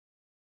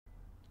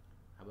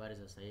Habari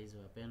za saizi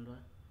wapendwa.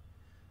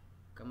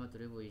 Kama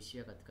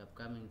tulivyoishia katika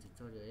upcoming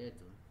tutorial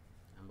yetu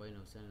ambayo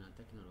inahusiana na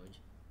technology,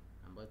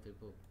 ambayo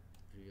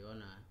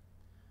tuliona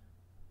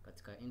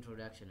katika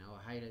introduction au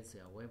highlights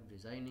ya web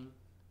designing,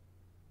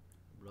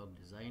 blog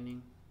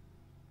designing,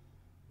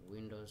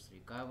 Windows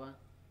recover,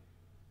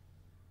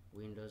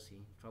 Windows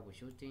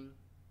troubleshooting,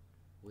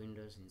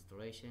 Windows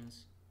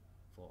installations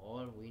for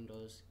all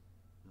Windows,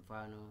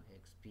 mfano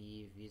XP,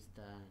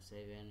 Vista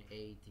 7,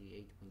 8,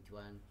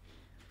 8.1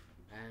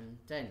 and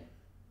 10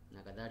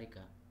 na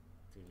kadhalika.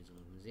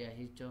 Tulizungumzia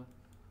hicho.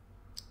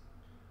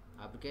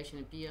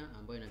 Application pia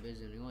ambayo ina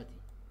base on what?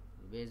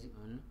 Based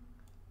on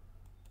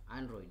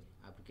Android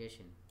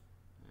application,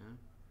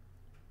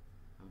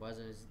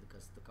 ambazo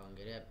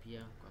tukaongelea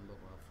pia kwamba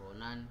kwa for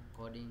non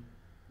coding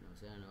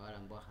inahusiana na wale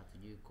ambao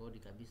hatujui code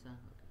kabisa,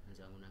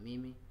 wenzangu na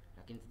mimi,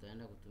 lakini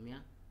tutaenda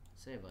kutumia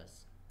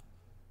servers.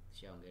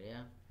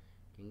 Tushaongelea.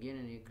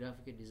 Kingine ni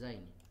graphic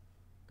design.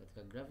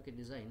 Katika graphic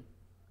design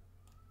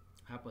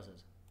hapa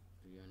sasa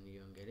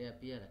niliongelea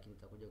pia, lakini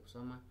tutakuja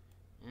kusoma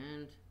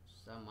and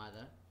some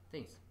other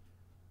things.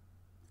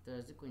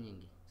 Ziko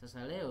nyingi.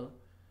 Sasa leo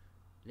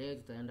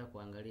tutaenda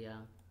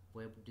kuangalia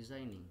web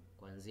designing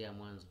kuanzia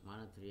mwanzo,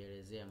 maana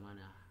tulielezea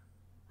maana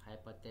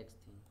hypertext,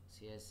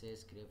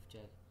 CSS,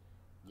 scripture,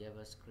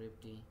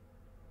 JavaScript,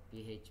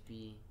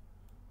 PHP,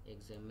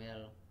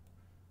 XML,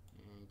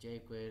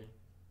 jQuery,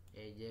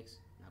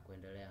 Ajax na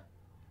kuendelea.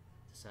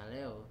 Sasa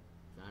leo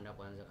tunaenda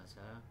kuanza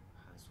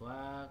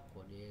haswa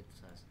kodi yetu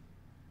sasa,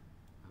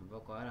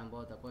 ambao kwa wale ambao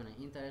watakuwa na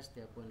interest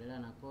ya kuendelea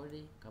na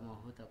kodi, kama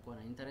hutakuwa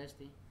na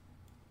interest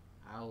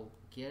au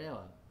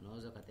ukielewa,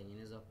 unaweza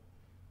kutengeneza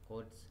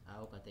codes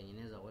au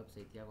kutengeneza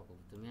website yako kwa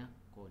kutumia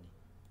kodi.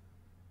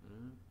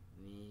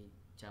 Ni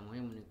cha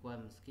muhimu ni kuwa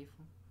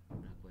msikifu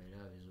na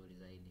kuelewa vizuri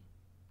zaidi.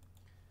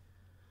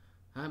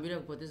 Bila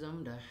kupoteza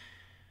muda,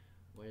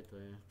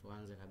 wewe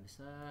tuanze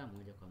kabisa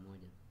moja kwa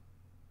moja.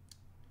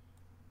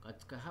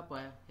 Katika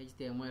hapa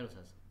HTML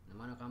sasa, na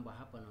maana kwamba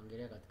hapa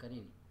naongelea katika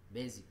nini?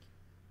 Basic.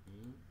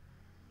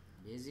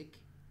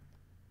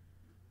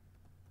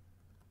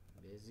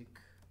 Basic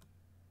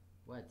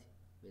what?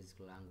 Basic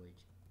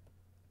language.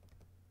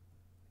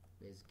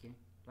 Basic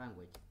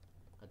language.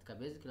 Katika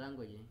basic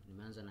language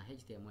nimeanza na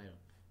HTML.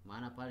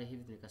 Maana pale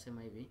hivi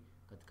nikasema hivi,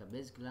 katika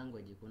basic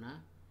language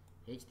kuna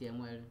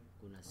HTML,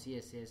 kuna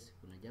CSS,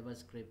 kuna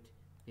JavaScript,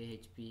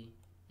 PHP,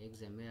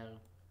 XML,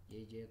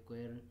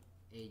 jQuery,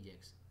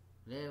 Ajax.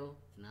 Leo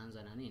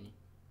tunaanza na nini?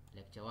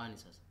 Lecture 1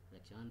 sasa.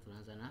 Lecture 1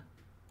 tunaanza na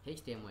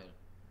HTML.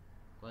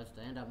 Kwa hiyo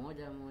tutaenda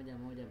moja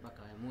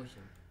mpaka mwisho.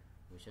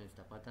 Mwisho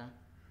tutapata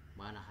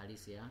maana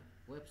halisi ya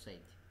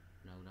website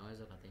na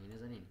unaweza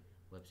kutengeneza nini?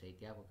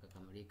 Website yako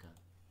kukamilika.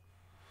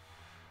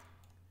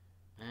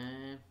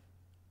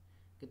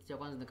 Kitu cha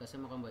kwanza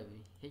nikasema kwamba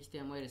hivi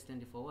HTML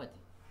stand for what?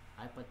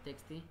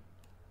 Hypertext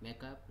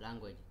Markup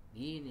Language.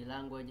 Hii ni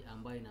language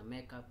ambayo ina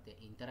make up the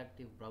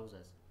interactive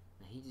browsers.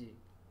 Na hizi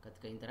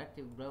katika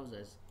interactive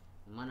browsers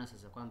maana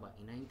sasa kwamba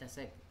ina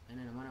intersect,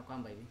 ina maana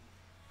kwamba hivi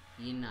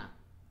ina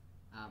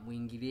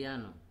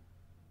muingiliano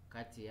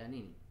kati ya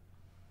nini?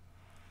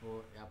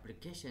 O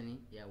application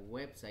ya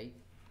website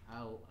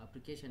au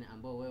application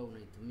ambayo wewe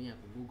unaitumia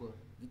ku Google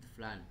vitu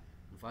fulani,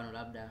 mfano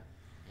labda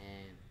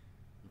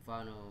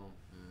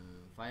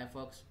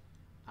Firefox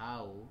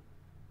au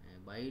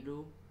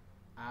Baidu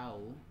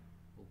au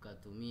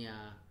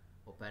ukatumia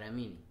Opera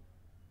Mini.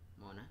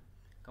 Umeona?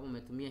 Kama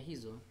umetumia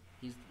hizi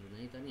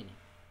tunaita nini?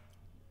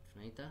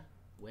 Tunaita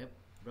web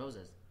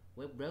browsers.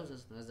 Web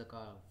browsers tunaweza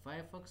kwa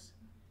Firefox,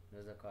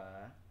 tunaweza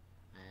kwa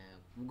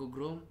Google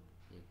Chrome,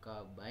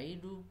 ikawa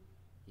Baidu,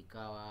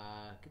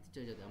 ikawa kitu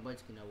chochote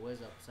ambacho kina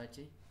uwezo wa kusearch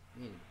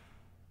nini?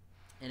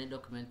 Any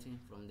document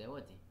from the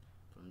what?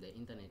 From the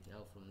internet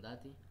au from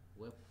that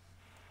web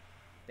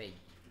page.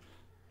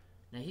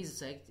 Na hizi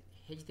site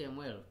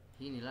HTML,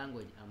 hii ni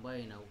language ambayo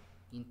ina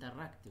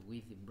interact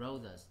with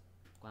browsers,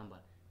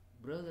 kwamba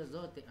browsers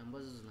zote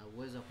ambazo zina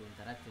uwezo wa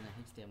kuinteract na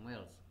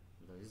HTML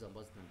ndio hizo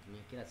ambazo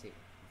tunatumia kila siku.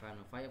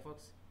 Mfano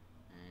Firefox,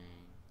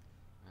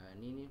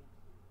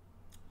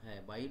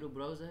 Baidu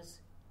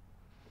browsers,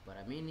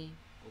 Opera Mini,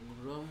 Google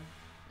Chrome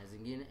na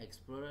zingine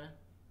Explorer,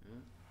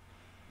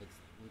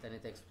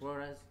 Internet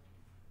Explorers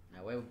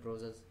na web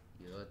browsers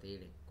yoyote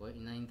ile. Kwa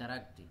hiyo ina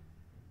interact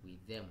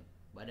with them.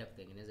 Baada ya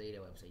kutengeneza ile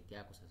website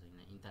yako sasa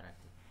ina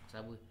interact, kwa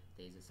sababu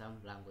there is some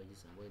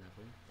languages ambayo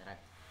inakuwa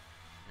interact.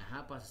 Na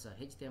hapa sasa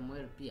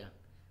HTML pia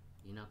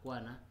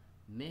inakuwa na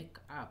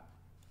make up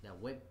the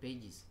web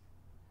pages.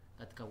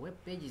 Katika web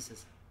pages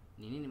sasa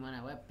ni nini maana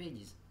ya web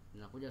pages?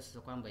 Inakuja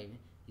sasa kwamba hivi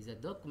is a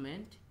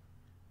document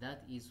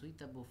that is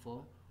suitable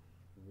for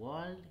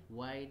world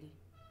wide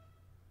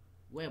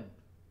web,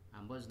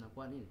 ambazo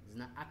zinakuwa nini?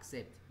 Zina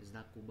accept,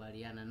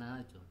 zinakubaliana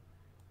nacho.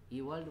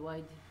 Hii world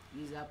wide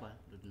hizi hapa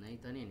ndio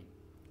tunaita nini?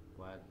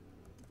 Kwa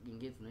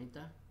kingine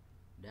tunaita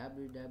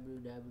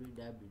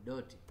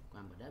www.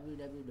 Kwamba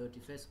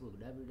www.facebook,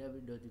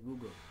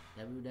 www.google,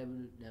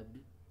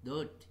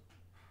 www.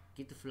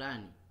 kitu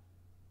fulani.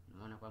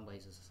 Unaona kwamba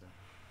hizo sasa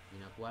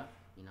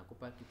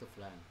inakupa kitu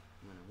fulani.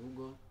 Unaona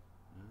Google,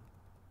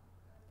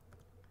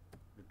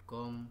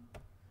 .com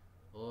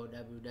au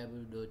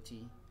www.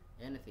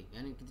 anything,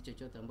 yani kitu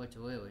chochote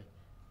ambacho wewe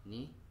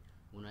ni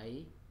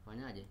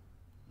unaifanyaje,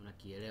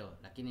 unakielewa,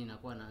 lakini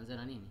inakuwa naanza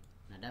na nini,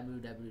 na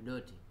www.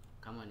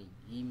 Kama ni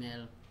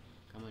email,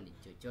 kama ni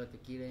chochote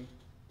kile,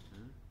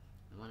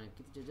 maana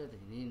kitu chochote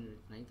nini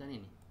tunaita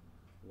nini,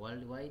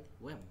 World Wide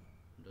Web,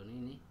 ndio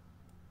nini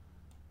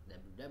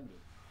www,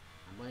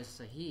 ambayo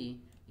sasa hii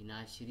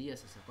inaashiria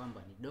sasa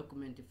kwamba ni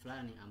document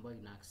fulani ambayo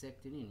ina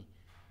accept nini,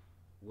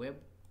 web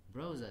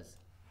browsers.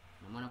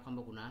 Na maana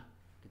kwamba kuna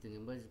kitu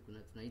ambacho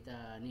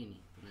tunaita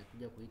nini,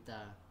 tunakuja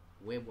kuita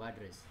web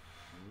address.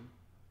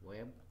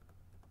 Web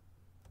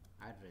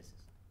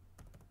addresses.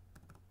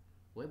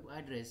 Web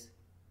address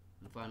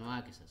mfano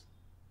wake sasa,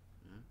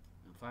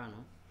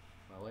 mfano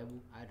wa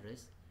web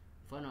address,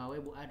 mfano wa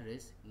web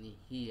address ni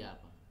hii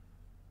hapa,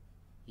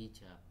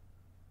 hichi hapa,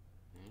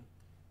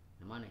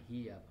 na maana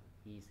hii hapa,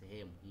 hii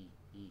sehemu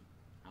hii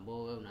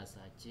ambayo wewe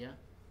unasearchia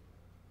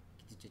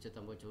kitu chochote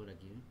ambacho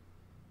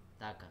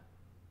unakitaka,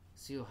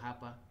 sio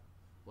hapa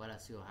wala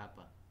sio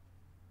hapa,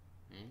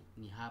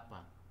 ni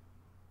hapa,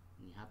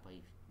 ni hapa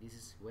hivi. This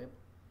is web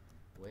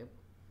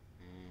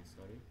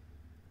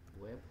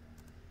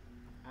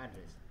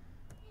address.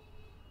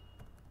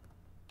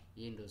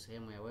 Hii ndio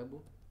sehemu ya web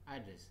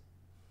address,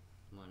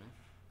 umeona?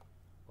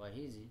 Kwa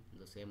hizi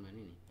ndio sehemu ya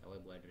nini, ya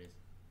web address.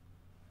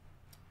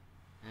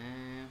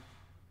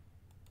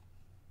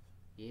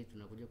 Hii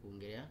tunakuja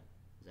kuongelea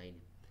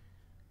zaidi.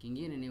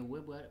 Kingine ni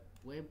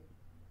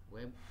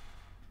web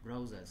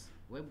browsers.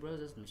 Web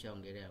browsers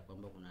tumeshaongelea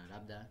kwamba kuna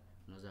labda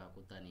unaweza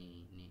kukuta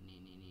ni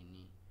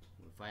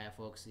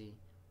Firefox,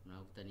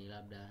 unakuta ni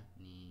labda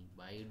ni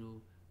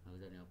Baidu,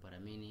 unakuta ni Opera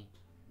Mini,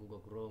 Google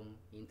Chrome,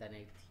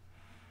 Internet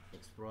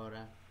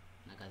Explorer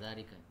na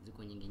kadhalika,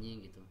 ziko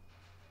nyingi tu.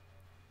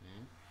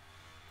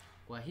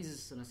 Kwa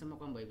hizi tunasema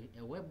kwamba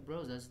a web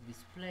browser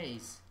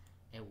displays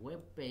a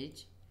web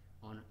page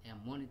on a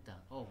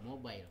monitor or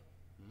mobile.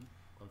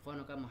 Kwa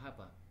mfano kama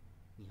hapa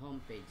ni home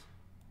page,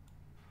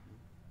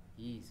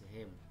 hii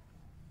sehemu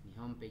ni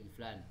home page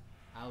fulani,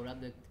 au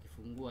labda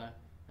tukifungua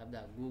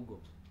labda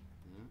Google,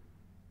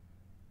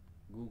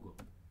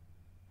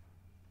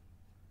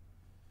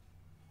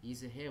 hii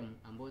sehemu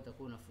ambayo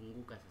itakuwa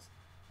unafunguka sasa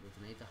ndio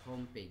tunaita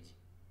home page,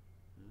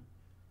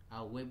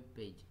 au web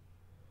page.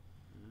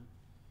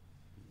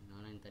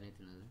 Naona internet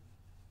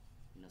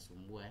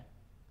inasumbua,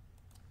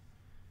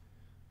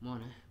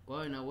 umeona? Kwa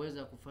hiyo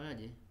inaweza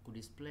kufanyaje,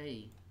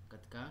 kudisplay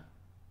katika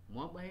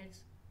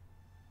mobiles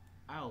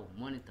au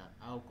monitor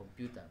au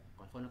computer.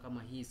 Kwa mfano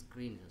kama hii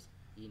screen sasa,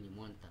 hii ni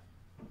monitor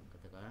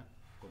katika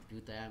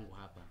computer yangu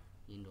hapa,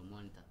 hii ndio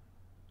monitor,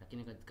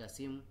 lakini katika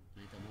simu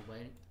naita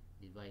mobile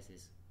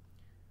devices.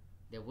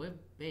 The web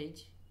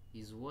page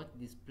is what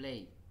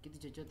display, kitu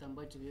chochote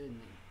ambacho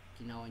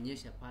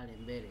kinaonyesha pale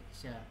mbele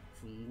kisha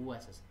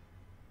fungua sasa,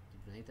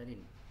 tunaita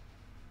nini,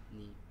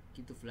 ni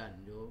kitu fulani,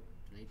 ndio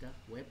tunaita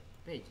web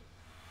page.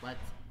 But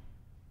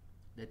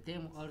the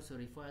term also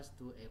refers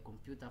to a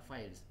computer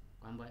files,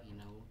 kwamba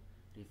ina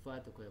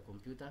refer to a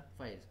computer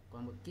files,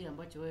 kwamba kile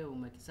ambacho wewe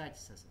umekisearch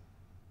sasa,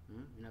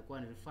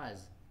 inakuwa ni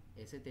refers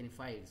a certain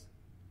files,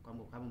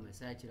 kwamba kama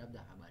umesearch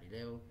labda habari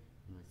leo,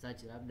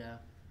 umesearch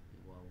labda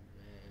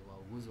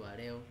wauguzi wa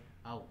leo,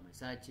 au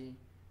umesearch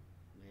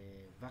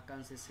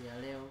vacancies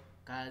ya leo,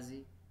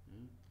 kazi,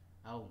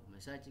 au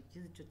umesearch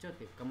kitu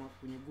chochote kama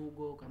kwenye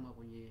Google, kama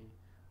kwenye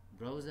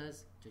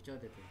browsers,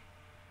 chochote tu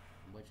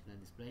ambacho kina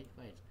display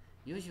files,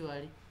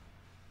 usually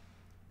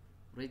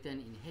written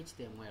in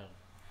HTML.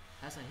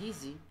 Sasa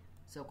hizi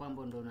sio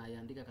kwamba ndo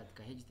naiandika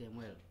katika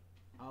HTML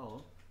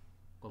au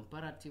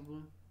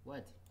comparative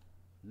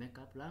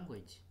markup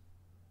language.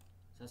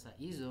 Sasa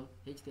hizo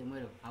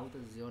HTML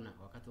hautaziona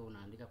wakati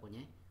unaandika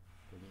kwenye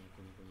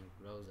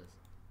browsers.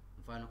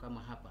 Mfano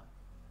kama hapa,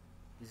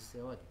 this is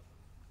what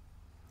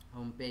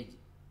home page.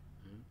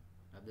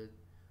 Labda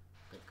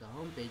katika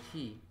home page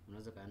hii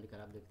unaweza kaandika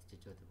labda kitu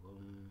chochote,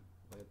 home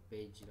web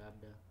page,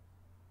 labda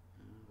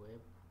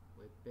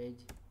web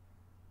page.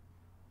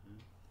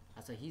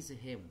 Sasa hii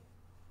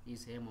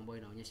sehemu ambayo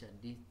inaonyesha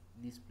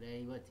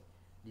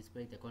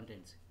display the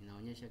contents,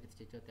 inaonyesha kitu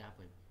chochote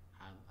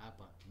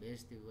hapa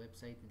best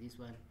website, this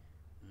one,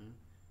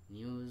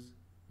 news,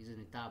 hizo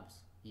ni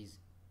tabs, hizi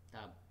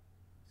tab,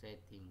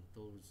 setting,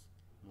 tools,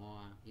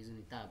 more, hizo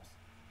ni tabs.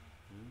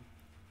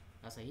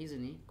 Sasa hizi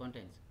ni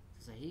contents.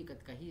 Sasa hii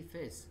katika hii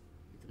face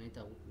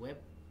tunaita web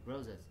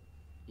browsers.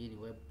 Hii ni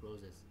web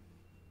browsers.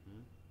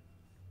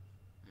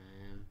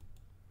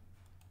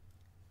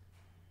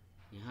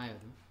 Ni hayo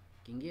tu.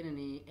 Kingine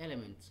ni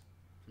elements.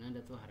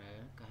 Tunaenda tu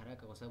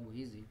haraka kwa sababu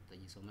hizi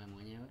tutajisomea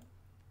mwenyewe.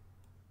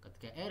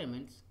 Katika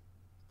elements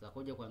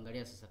tutakuja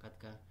kuangalia sasa,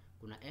 katika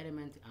kuna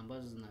element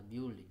ambazo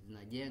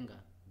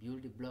zinajenga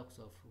build blocks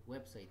of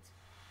websites.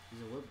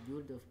 Hizo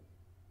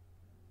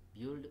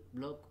build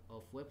block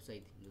of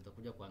website ndio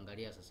tutakuja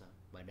kuangalia sasa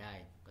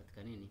baadaye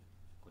katika nini,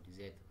 kodi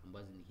zetu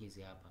ambazo ni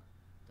hizi hapa.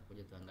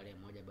 Tutakuja tuangalia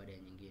moja baada ya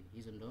nyingine.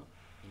 Hizo ndo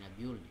ina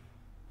build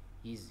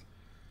hizi.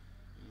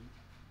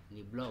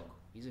 Ni block.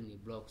 Hizo ni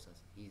block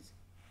sasa. Hizi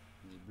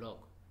ni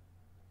block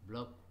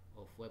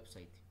of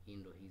website. Hii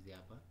ndo hizi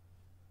hapa.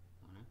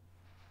 Unaona?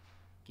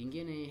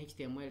 Kingine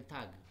HTML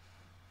tag.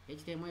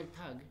 HTML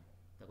tag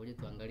tutakuja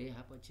tuangalie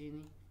hapa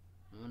chini.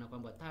 Unaona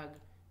kwamba tag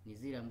ni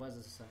zile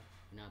ambazo sasa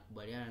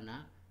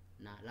inakubaliana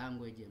na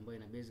language ambayo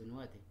ina base on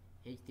what?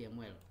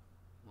 HTML.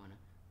 Unaona?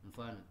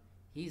 Mfano,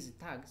 hizi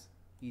tags,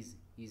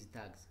 hizi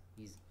tags,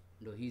 hizi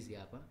ndo hizi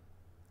hapa.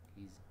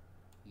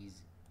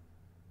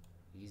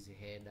 Hizi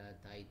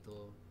header,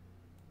 title,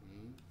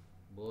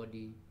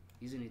 body,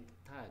 hizi ni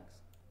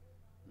tags.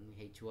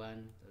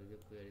 H1 tutakuja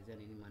kuelezea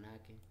nini maana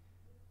yake.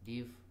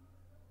 Div,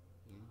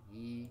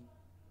 hii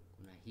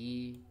kuna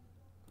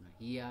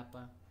hii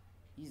hapa.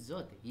 Hizi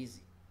zote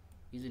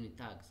hizi ni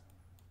tags,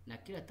 na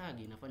kila tag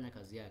inafanya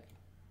kazi yake.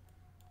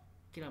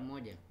 Kila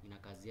moja ina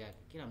kazi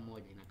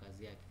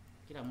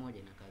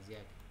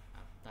yake,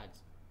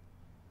 tags,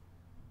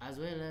 as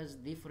well as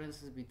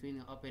differences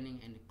between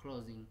opening and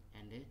closing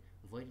and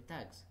void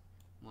tags.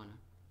 Umeona?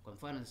 Kwa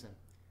mfano sasa,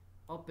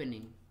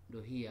 opening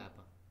ndo hii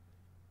hapa,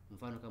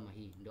 mfano kama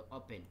hii ndo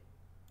open,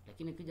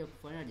 lakini kija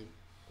kufanyaje?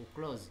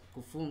 Kuclose,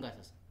 kufunga.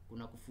 Sasa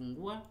kuna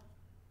kufungua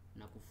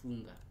na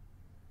kufunga.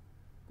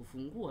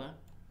 Kufungua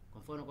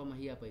kwa mfano kama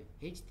hii hapa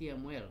hivi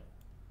HTML,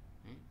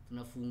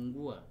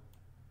 tunafungua.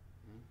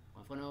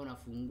 Kwa mfano wewe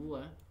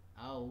unafungua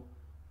au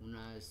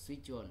una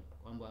switch on,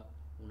 kwamba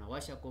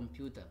unawasha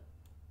kompyuta.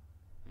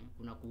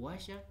 Kuna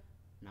kuwasha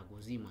na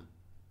kuzima.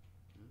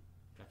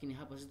 Lakini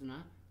hapa sisi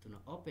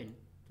tuna open,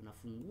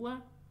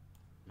 tunafungua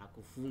na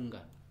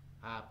kufunga.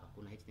 Hapa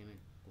kuna HTML,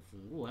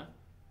 kufungua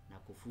na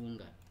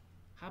kufunga.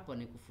 Hapa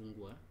ni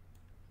kufungua,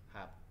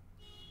 hapa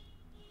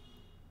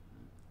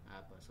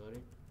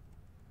sorry,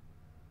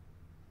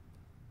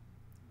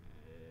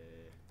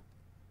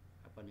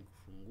 hapa ni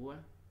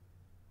kufungua,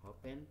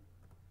 open,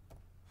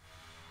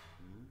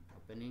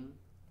 opening.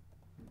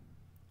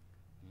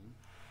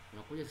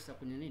 Unakuja sasa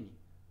kwenye nini?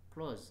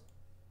 Close.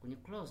 Kwenye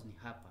close ni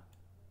hapa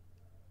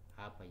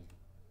hivi,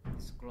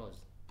 is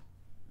close.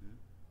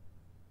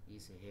 Hii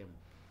sehemu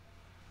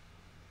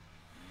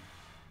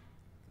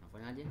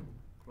tunafanyaje?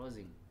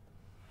 Closing.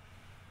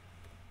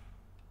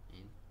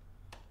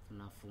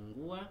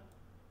 Tunafungua,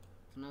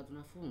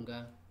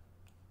 tunafunga.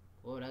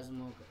 Kwa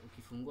lazima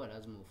ukifungua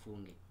lazima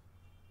ufunge.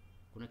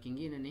 Kuna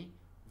kingine ni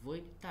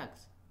void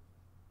tags.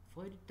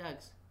 Void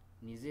tags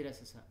ni zile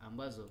sasa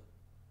ambazo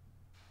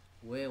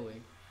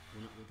wewe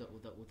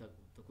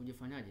utakuja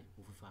fanyaje?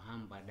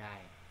 Ufahamu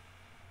baadaye.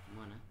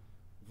 Umeona?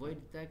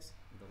 Void tags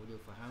utakuja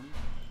ufahamu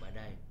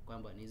baadaye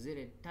kwamba ni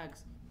zile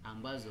tags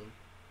ambazo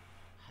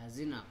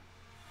hazina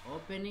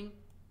opening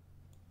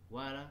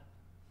wala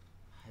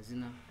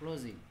hazina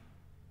closing.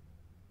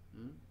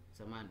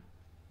 Samani,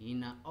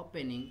 ina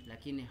opening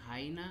lakini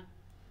haina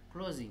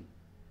closing.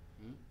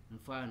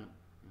 Mfano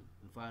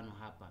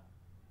hapa,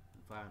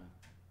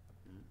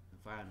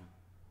 mfano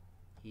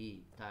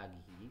hii tag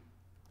hii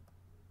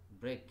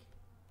break.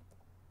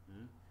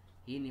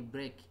 Hii ni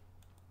break.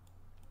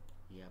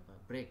 Hii hapa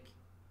break.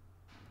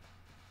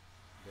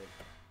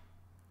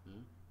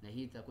 Na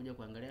hii itakuja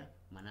kuangalia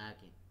maana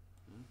yake.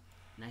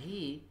 Na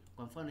hii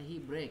kwa mfano hii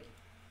break,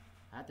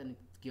 hata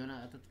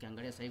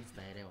tukiangalia sasa hivi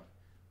tutaelewa.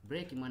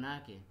 Break maana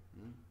yake,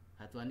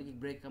 hatuandiki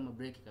break kama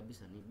break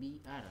kabisa, ni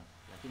BR,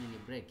 lakini ni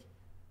break.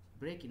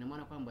 Break ina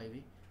maana kwamba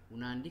hivi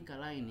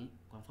unaandika line,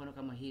 kwa mfano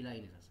kama hii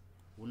line sasa.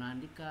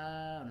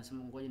 Unaandika,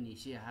 unasema ngoja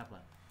niishie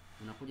hapa.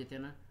 Unakuja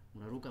tena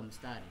unaruka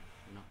mstari,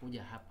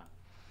 unakuja hapa.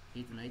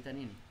 Hii tunaita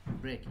nini?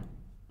 Break.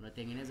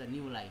 Unatengeneza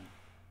new line.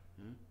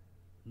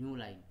 New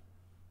line.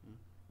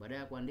 Baada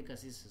ya kuandika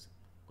sisi sasa,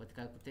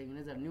 katika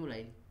kutengeneza new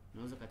line,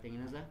 unaweza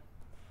kutengeneza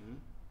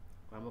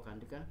kwamba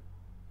kaandika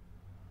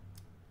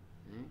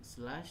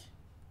slash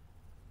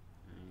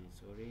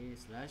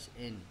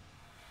n.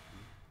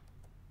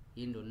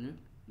 Hii ndo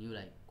new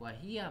line. Kwa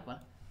hii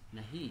hapa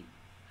na hii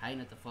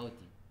haina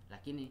tofauti,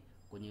 lakini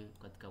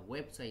katika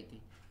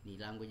website ni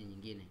language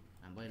nyingine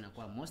ambayo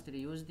inakuwa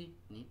mostly used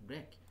ni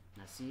break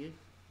na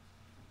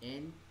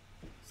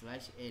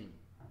n/n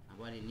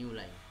ambayo ni new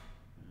line.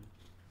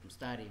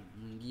 Mstari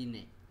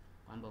mwingine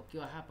kwamba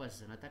ukiwa hapa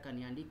sasa nataka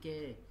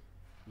niandike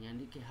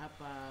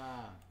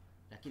hapa,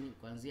 lakini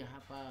kuanzia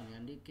hapa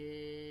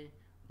niandike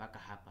mpaka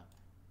hapa,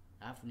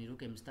 alafu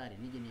niruke mstari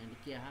nije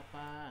niandikie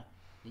hapa,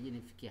 nije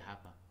nifikie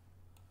hapa,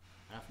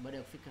 alafu baada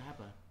ya kufika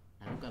hapa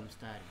naruka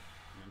mstari,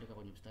 naandika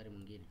kwenye mstari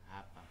mwingine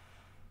hapa.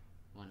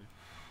 Unaona?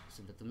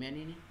 Sasa tutatumia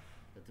nini?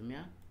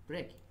 Tutatumia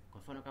break.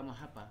 Kwa mfano kama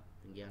hapa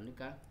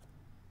tungeandika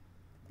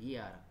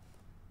dr,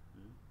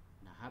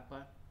 na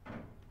hapa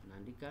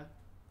tunaandika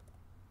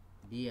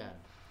dr.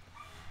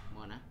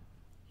 Umeona?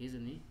 Hizi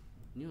ni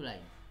new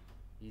line.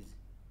 Hizi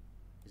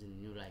ni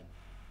new line.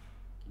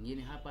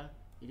 Kingine hapa,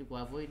 ili ku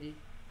avoid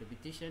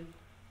repetition,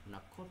 una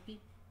copy,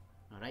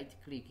 una right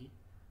click,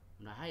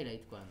 una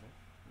highlight kwanza,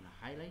 una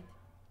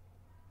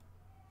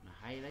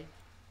highlight,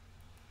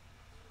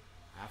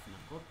 alafu na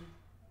copy,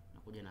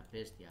 na kuja na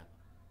paste hapa.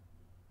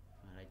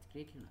 Una right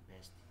click, una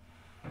paste.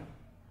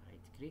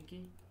 Right click,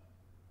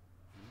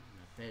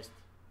 una paste.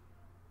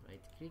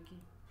 Right click,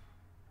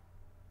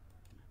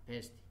 una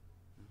paste.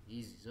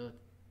 Hizi zote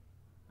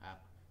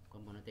hapa.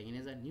 Kwamba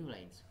unatengeneza new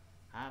lines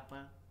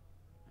hapa,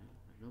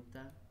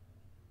 nukta,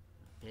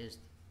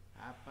 paste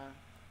hapa,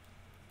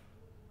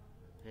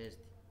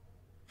 paste.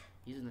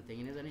 Hizi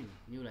zinatengeneza nini?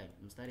 New line,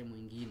 mstari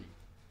mwingine.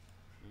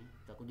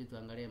 Tutakuja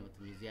tuangalie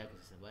matumizi yake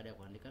sasa baada ya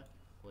kuandika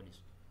code.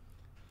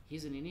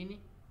 Hizi ni nini?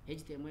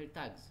 HTML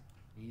tags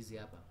ni hizi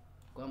hapa,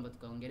 kwamba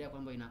tukaongelea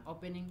kwamba ina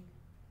opening,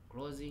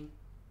 closing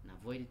na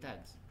void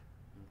tags.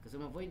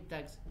 Tukisema void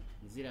tags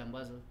ni zile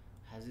ambazo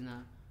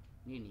hazina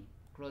nini?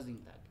 Closing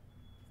tag.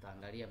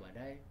 Tutaangalia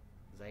baadaye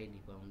zaidi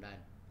kwa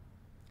undani.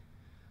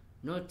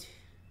 Note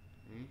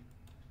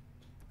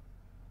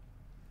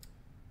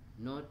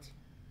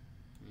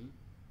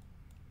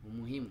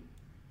umuhimu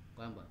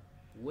kwamba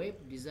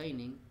web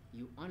designing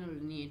you only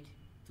need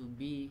to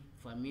be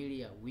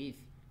familiar with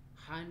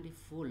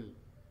handful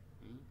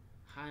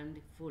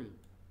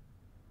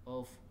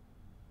of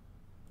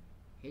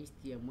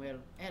HTML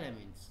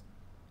elements.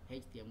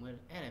 HTML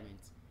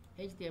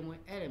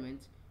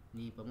elements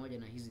ni pamoja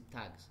na hizi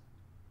tags.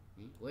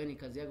 Wewe ni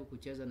kazi yako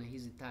kucheza na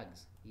hizi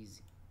tags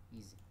hizi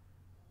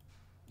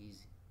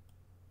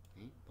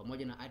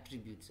pamoja na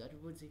attributes.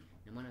 Attributes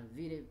na maana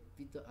vile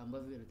vitu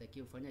ambavyo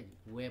unatakiwa ufanyaje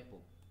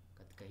kuwepo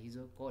katika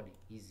hizo code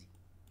hizi.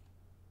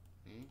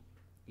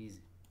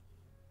 Hizi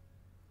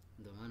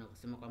ndio maana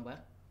kusema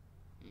kwamba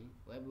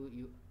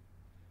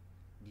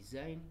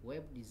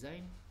web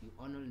design you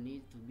only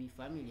need to be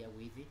familiar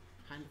with a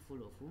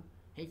handful of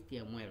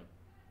HTML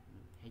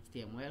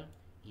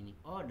in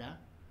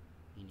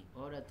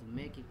order to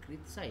make a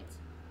great site.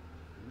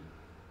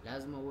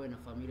 Lazima uwe na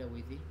familiar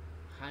with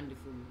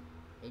handful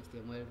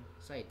HTML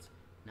sites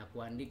na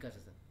kuandika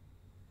sasa.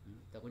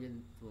 Tutakuja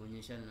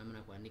tuonyeshane namna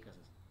ya kuandika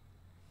sasa.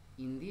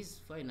 In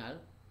this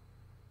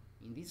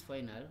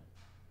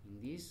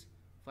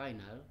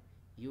final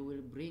you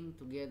will bring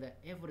together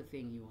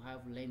everything you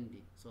have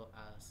learned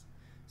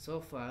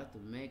so far to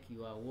make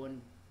your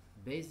own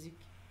basic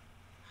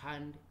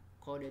hand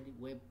coded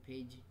web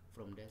page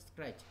from the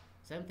scratch.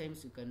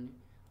 Sometimes you can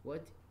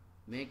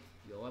make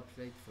your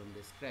website from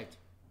the scratch.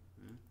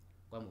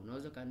 Kwamba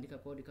unaweza kaandika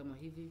code kama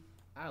hivi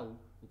au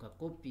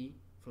ukakopi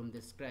from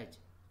the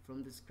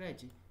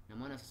scratch. Na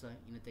maana sasa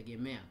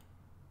inategemea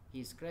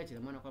hii scratch,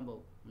 na maana kwamba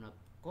una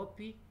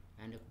copy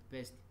and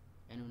paste,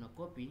 yani una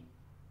copy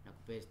na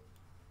kupaste.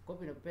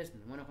 Copy na paste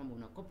na maana kwamba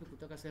una copy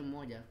kutoka sehemu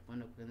moja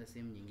kwenda kwenda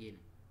sehemu nyingine,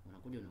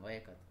 unakuja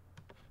unaweka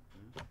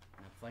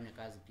na kufanya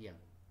kazi pia.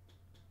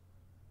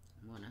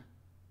 Umeona?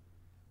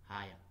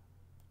 Haya.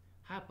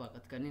 Hapa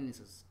katika nini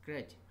sasa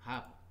scratch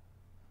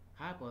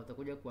hapa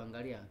utakuja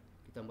kuangalia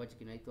kitu ambacho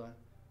kinaitwa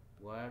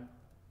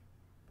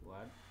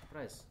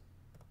WordPress.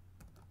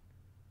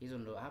 Hizo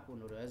ndo hapo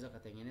ndo unaweza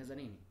kutengeneza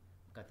nini?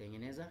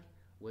 Ukatengeneza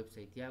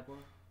website yako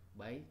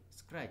by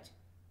scratch.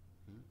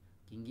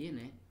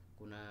 Kingine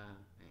kuna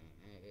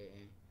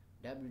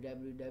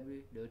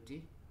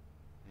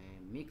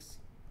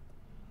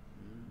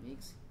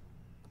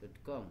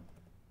www.mix.com.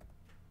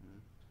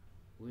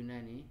 Huyu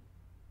nani?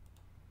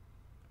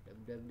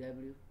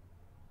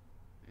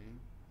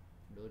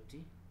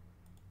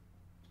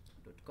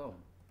 www.com.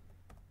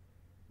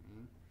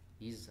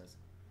 Hizi sasa.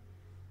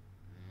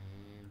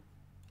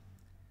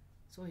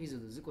 So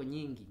hizo ziko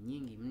nyingi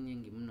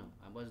mno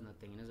ambazo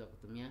zinatengenezwa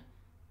kutumia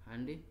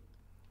hand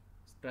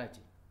scratch.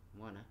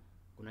 Umeona?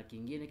 Kuna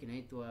kingine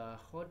kinaitwa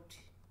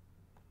HotGetter.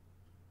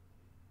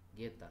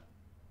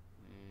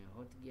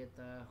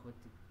 HotGetter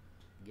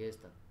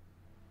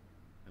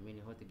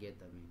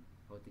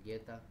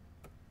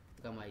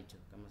kama hicho,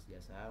 kama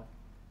sijasahau,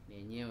 ni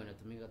yenyewe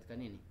inatumika katika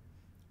nini?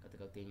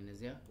 Katika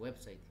kutengenezea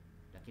website,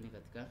 lakini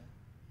katika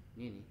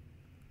nini?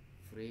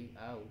 Free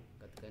au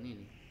katika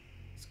nini?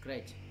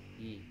 Scratch.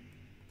 Hii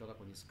kutoka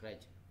kwenye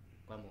scratch,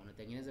 kwamba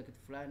unatengeneza kitu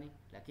fulani,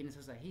 lakini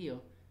sasa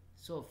hiyo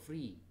so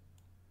free.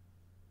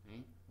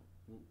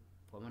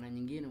 Kwa maana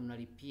nyingine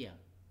unalipia.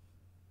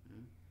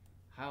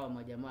 Hawa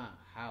majamaa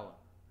hawa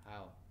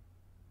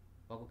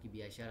wako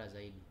kibiashara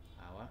zaidi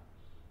hawa.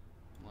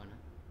 Umeona?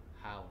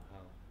 Hawa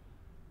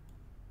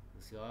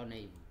usiwaone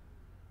hivyo.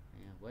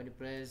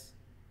 WordPress,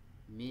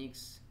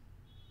 Mix,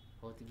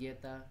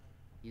 HotGetter,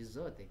 hizo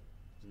zote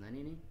zina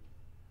nini?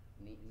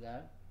 Ni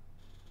za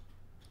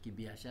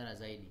kibiashara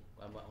zaidi,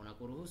 kwamba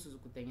unakuruhusu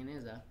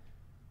kutengeneza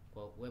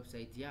kwa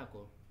website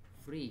yako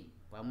free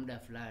kwa muda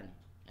fulani.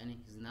 Yani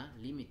zina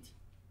limit.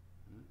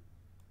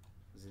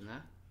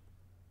 Zina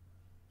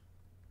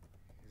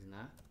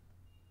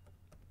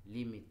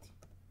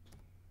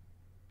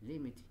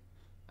limit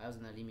au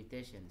zina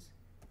limitations.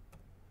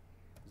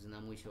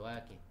 Zina mwisho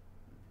wake.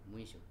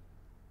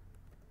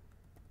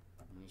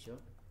 Mwisho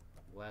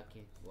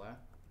wake wa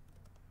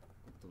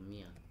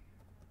kutumia.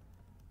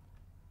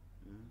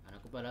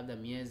 Anakupa labda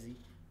miezi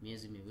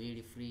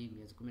miwili free,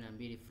 miezi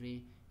 12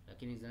 free,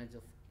 lakini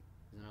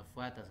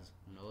zinafuata sasa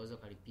unaweza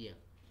kulipia.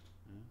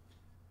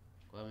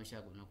 Kwa hiyo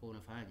umesha unakuwa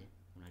unafanyaje?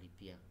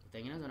 Unalipia.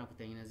 Kutengeneza na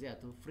kutengenezea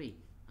tu free.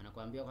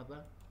 Anakuambia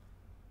hapa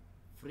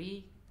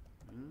free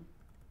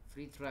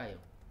trial.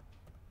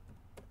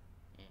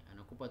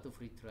 Anakupa tu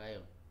free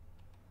trial.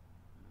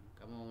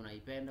 Kama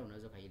unaipenda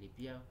unaweza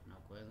kailipia na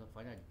kuanza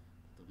kufanyaje?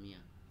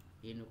 Kutumia.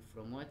 Hii ni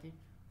from what?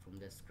 From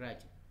the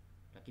scratch.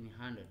 Lakini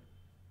handle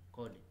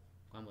code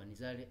kwamba ni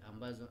zile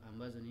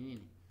ambazo ni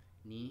nini?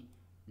 Ni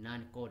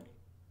non code.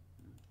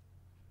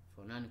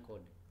 For non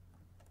code.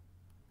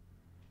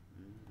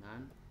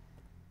 Non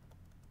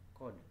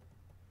code.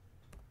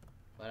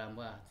 Wala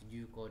ambao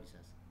hatujui code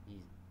sasa.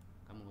 Hizi.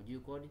 Kama hujui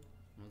code,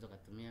 unaweza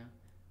kutumia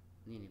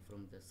nini?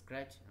 From the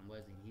scratch,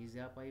 ambazo hizi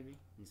hapa hivi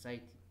ni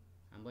site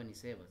ambayo ni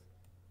servers.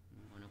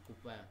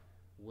 Wanakupa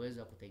uwezo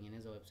wa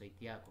kutengeneza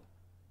website yako.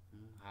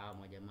 Hawa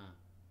majamaa,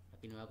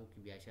 lakini wako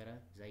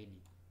kibiashara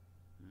zaidi.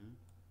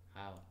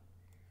 Hawa.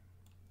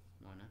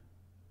 Unaona?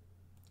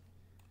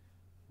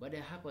 Baada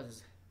ya hapo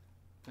sasa,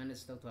 twende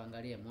sasa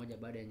tuangalie moja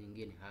baada ya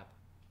nyingine hapa.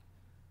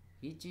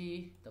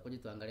 Hichi tutakuja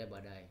tuangalia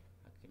baadaye.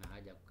 Hakuna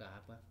haja kukaa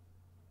hapa.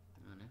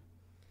 Unaona?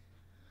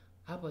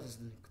 Hapa sasa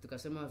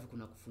tukasema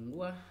kuna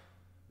kufungua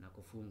na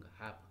kufunga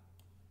hapa.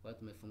 Kwa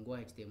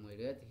tumefungua HTML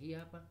yetu hii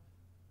hapa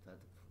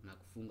na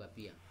kufunga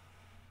pia.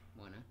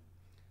 Umeona?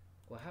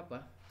 Kwa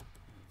hapa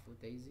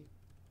futa hizi.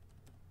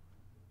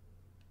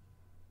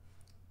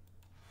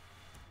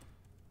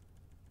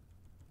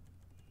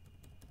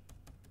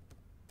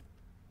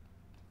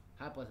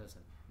 Hapa sasa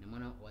ni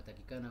maana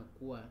watakikana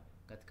kuwa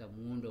katika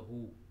muundo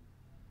huu.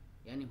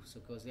 Yaani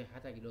usikosee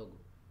hata kidogo.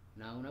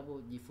 Na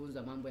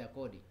unapojifunza mambo ya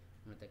kodi,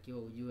 unatakiwa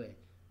ujue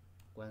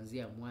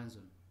kuanzia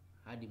mwanzo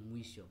hadi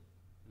mwisho.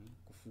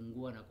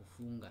 Kufungua na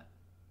kufunga.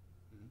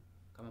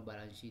 Kama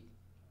balance sheet.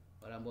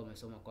 Wala ambao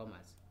wamesoma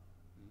commerce.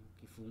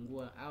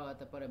 Kifungua au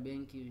hata pale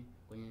benki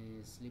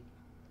kwenye slip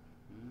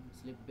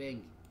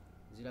bank,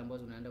 zile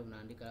ambazo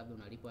unaandika labda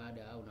unalipa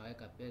ada au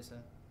unaweka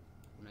pesa,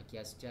 una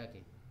kiasi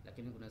chake,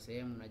 lakini kuna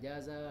sehemu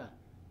unajaza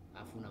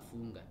afu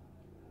unafunga.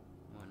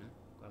 Umeona?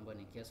 Kwamba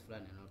ni kiasi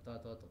fulani unatoa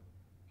toto.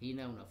 Hii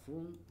na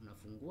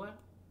unafungua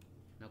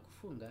na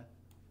kufunga.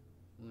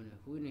 Umeona?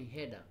 Huyu ni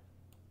header.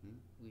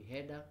 Huyu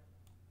header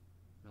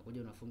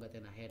unakuja unafunga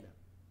tena header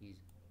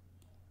hizi.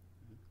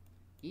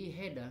 Hii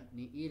header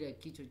ni ile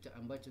kichwa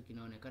ambacho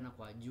kinaonekana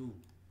kwa juu.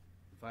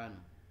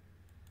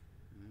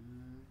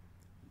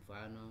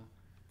 Mfano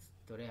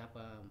tole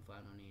hapa,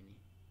 mfano nini?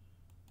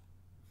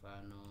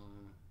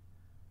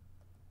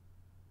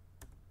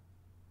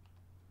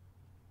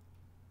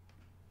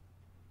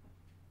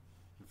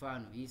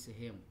 Mfano hii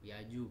sehemu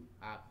ya juu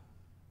hapa.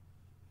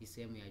 Hii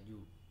sehemu ya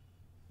juu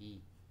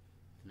hii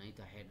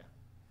tunaita header.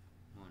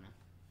 Umeona?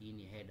 Hii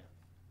ni header.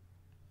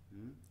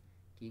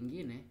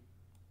 Kingine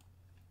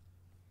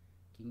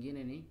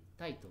ni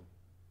title.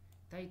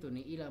 Title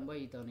ni ile ambayo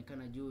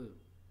itaonekana juu,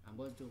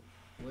 ambacho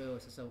wewe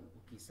sasa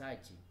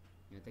ukisearch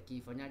inatakiwa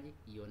ifanyaje?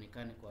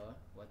 Ionekane kwa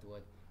watu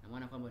wote. Na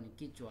maana kwamba ni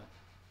kichwa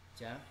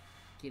cha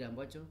kile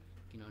ambacho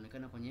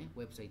kinaonekana kwenye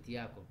website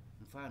yako.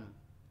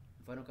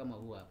 Mfano kama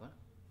huu hapa.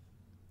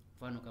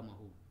 Mfano kama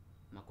huu.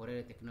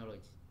 Makorere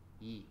Technology.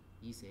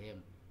 Hii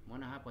sehemu.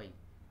 Umeona hapa hii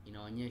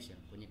inaonyesha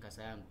kwenye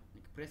kasa yangu.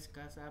 Nikipress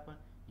kasa hapa,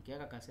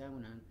 nikiweka kasa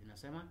yangu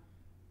inasema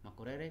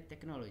Makorere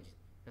Technology.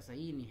 Sasa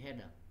hii ni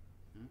header.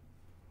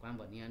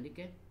 Kwamba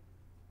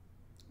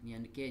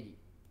niandikeje?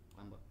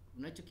 Kwamba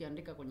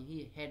unachokiandika kwenye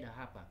hii header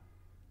hapa.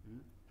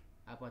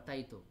 Hapa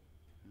title.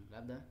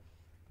 Labda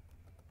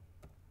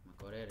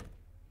Makorere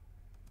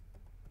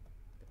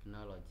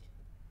Technology.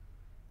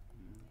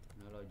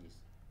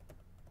 Technologies.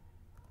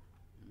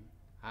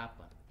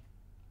 Hapa.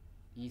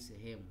 Hii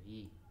sehemu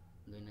hii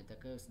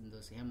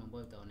ndio sehemu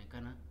ambayo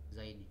itaonekana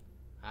zaidi.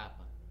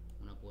 Hapa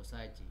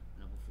unaposearch,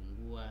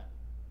 unapofungua,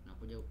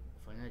 unakuja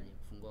kufanyaje?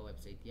 Kufungua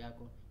website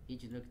yako,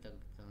 hichi ndio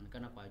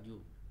kitaonekana kwa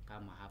juu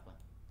kama hapa.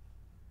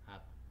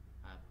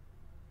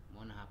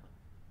 Umeona hapa?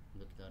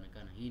 Ndio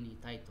kitaonekana. Hii ni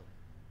title.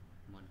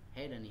 Umeona?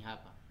 Header ni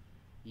hapa.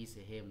 Hii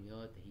sehemu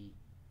yote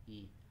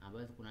hii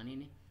ambayo kuna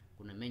nini?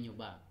 Kuna menu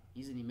bar.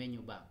 Hizi ni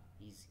menu bar.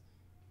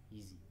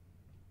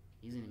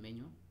 Hizi ni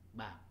menu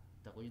bar.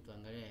 Tutakuja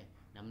tuangalie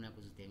namna ya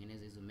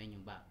kuzitengeneza hizo menu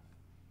bar.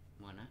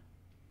 Umeona?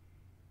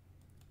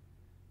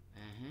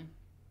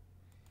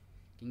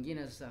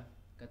 Kingine sasa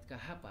katika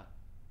hapa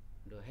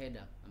ndio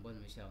header ambayo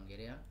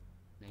nimeshaongelea,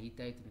 na hii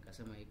title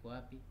nikasema iko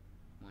wapi?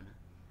 Umeona?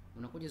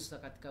 Unakuja sasa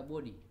katika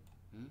body.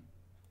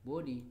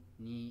 Body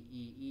ni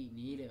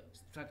ile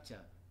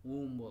structure,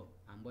 umbo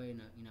ambayo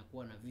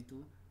inakuwa na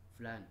vitu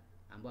fulani,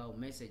 ambao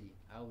message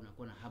au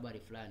unakuwa na habari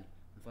fulani.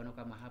 Mfano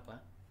kama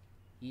hapa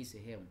hii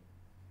sehemu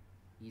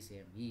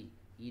hii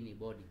ni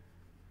body.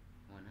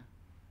 Umeona?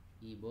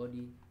 Hii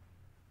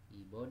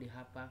body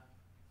hapa,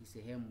 hii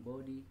sehemu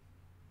body.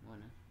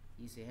 Umeona?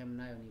 Hii sehemu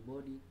nayo ni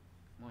body.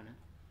 Umeona?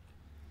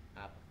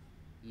 Hapa.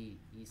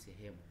 Hii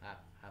sehemu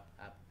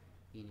hapa.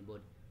 Hii ni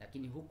body.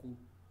 Lakini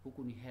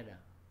huku ni header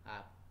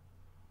hapa.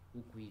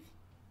 Huku hivi.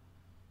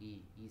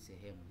 Hii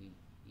sehemu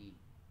hii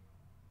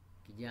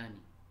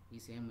kijani. Hii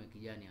sehemu ya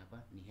kijani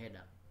hapa ni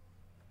header.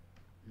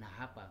 Na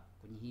hapa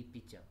kwenye hii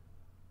picha,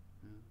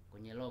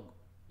 kwenye logo,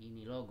 hii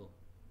ni logo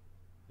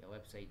ya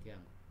website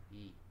yangu.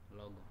 Hii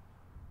logo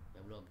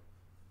ya blog.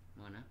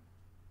 Umeona?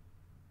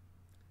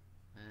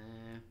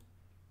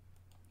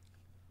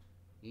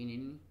 Hii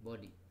ni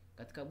body.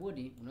 Katika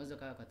body unaweza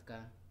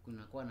katika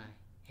kunakuwa na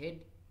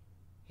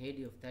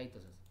head of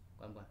title sasa.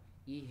 Kwamba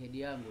hii head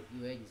yangu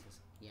iweje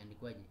sasa,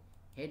 iandikwaje?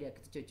 Head ya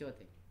kitu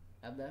chochote,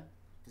 labda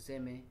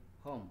tuseme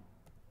home,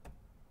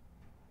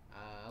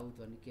 au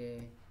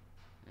tuandike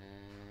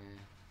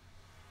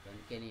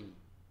tuandike nini,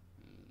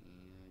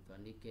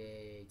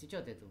 tuandike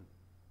chochote tu,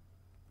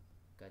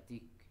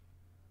 katik,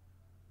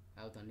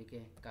 au tuandike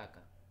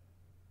kaka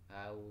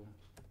au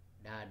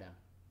dada,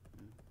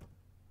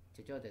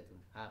 chochote tu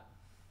hapa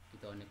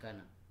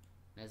kitaonekana.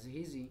 Na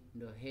hizi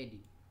ndio head.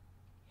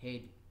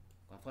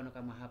 Kwa mfano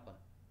kama hapa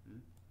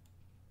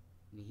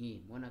ni hii,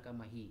 muona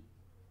kama hii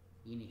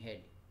ni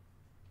head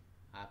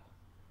hapa,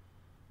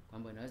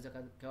 kwamba inaweza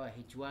kawa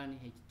H1,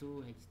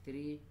 H2,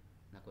 H3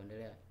 na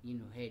kuendelea. Hii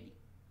ndio head,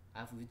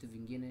 alafu vitu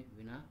vingine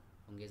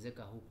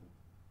vinaongezeka huku.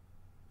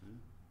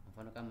 Kwa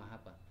mfano kama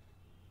hapa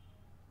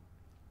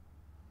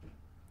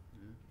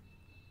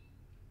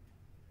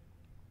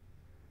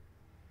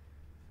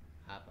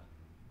hapa,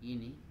 hii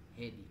ni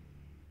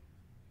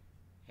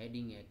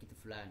heading ya kitu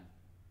fulani,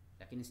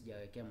 lakini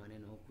sijawekea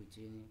maneno huku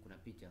chini. Kuna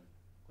picha,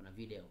 kuna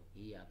video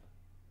hii hapa.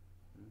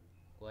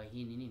 Kwa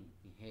hii ni nini?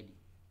 Ni head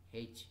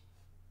H.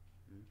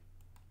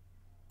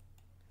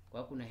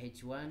 Kwa kuna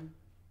H1,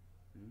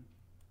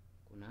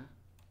 kuna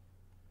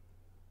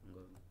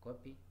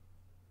copy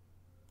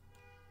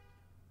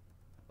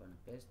hapa na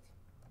paste.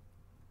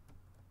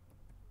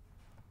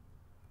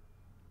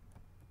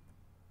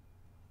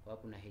 Kwa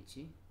kuna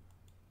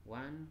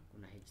H1,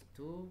 kuna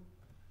H2,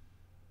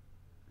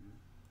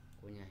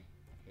 kuna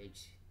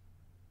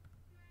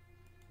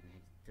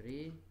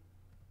H3,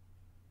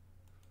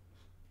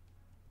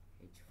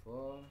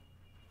 H4,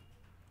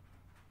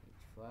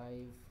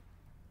 H5,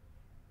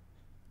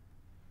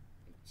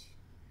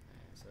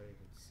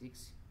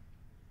 H6,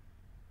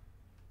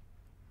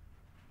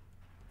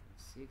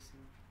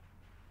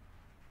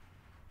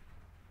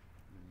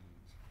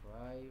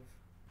 H5,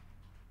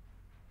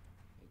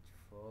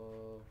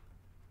 H4,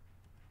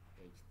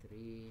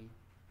 H3,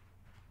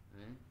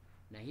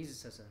 na hizi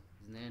sasa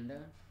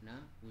zinaenda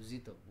na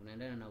uzito,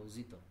 unaendana na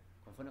uzito.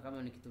 Kwa mfano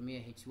kama nikitumia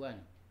H1,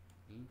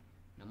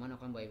 na maana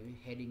kwamba hivi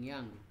heading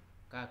yangu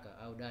kaka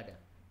au dada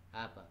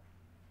hapa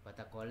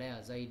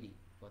patakolea zaidi,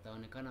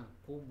 pataonekana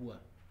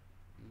kubwa,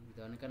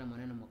 itaonekana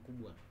maneno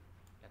makubwa.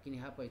 Lakini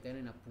hapa itaenda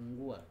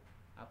inapungua,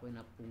 hapo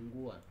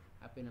inapungua,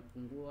 hapa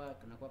inapungua,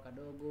 kanakuwa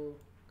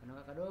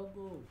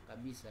kadogo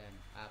kabisa, yani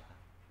hapa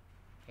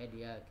head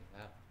yake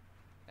hapa.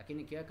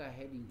 Lakini kiweka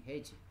heading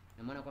H,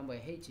 na maana kwamba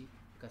H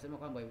ikasema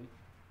kwamba hivi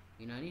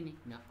ina nini,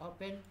 na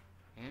open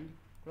and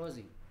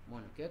closing.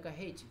 Umeona, kiweka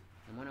H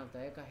na maana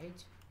utaweka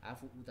H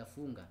alafu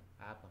utafunga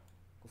hapa.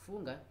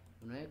 Kufunga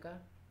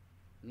unaweka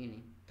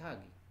nini, tag.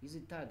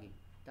 Hizi tag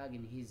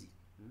ni hizi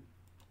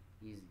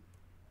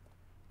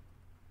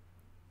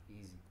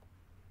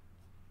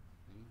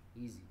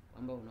hizi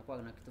kwamba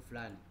unakuwa na kitu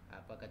fulani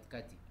hapa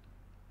katikati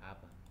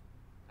hapa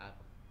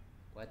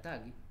kwa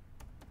tag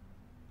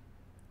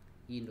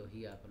hii, ndo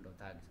hii hapa ndo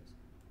tag sasa.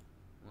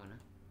 Unaona,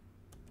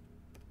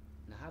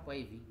 na hapa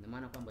hivi na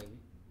maana kwamba hivi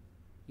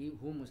hii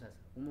humu sasa,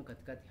 humu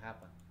katikati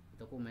hapa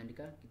utakuwa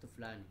umeandika kitu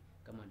fulani,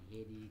 kama ni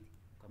head,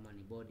 kama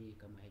ni body,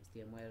 kama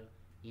HTML.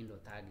 Hii ndo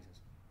tag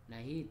sasa, na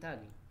hii tag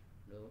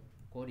ndo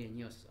code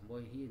yenyewe sasa,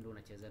 ambayo hii ndo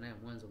unacheza nayo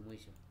mwanzo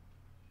mwisho.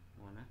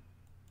 Unaona,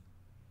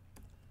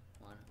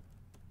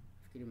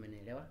 fikiri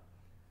umenielewa.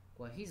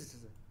 Kwa hizi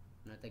sasa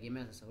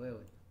unategemea sasa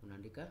wewe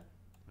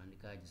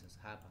unaandikaje sasa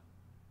hapa.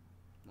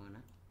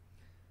 Unaona,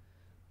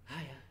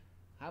 haya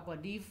hapa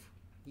div,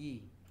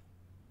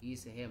 hii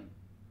sehemu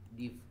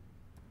div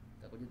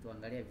tutakuja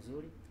tuangalia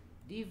vizuri.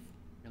 Div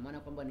na maana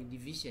kwamba ni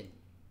division,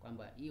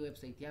 kwamba hii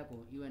website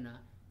yako iwe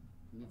na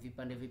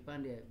vipande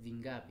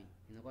vingapi,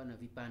 inakuwa na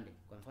vipande.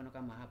 Kwa mfano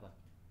kama hapa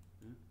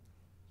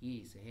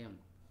hii sehemu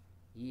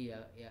hii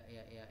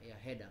ya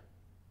header,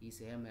 hii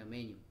sehemu ya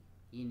menu,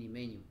 hii ni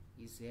menu,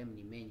 hii sehemu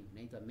ni menu,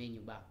 inaitwa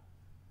menu bar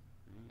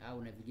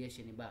au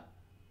navigation bar.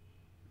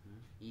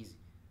 Hizi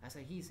sasa,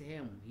 hii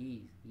sehemu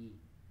hii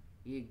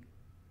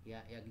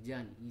ya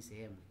kijani, hii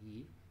sehemu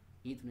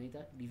hii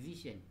tunaita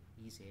division,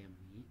 hii sehemu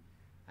hii.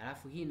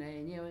 Alafu hii na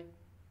yenyewe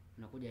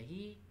unakuja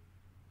hii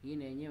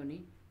na yenyewe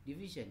ni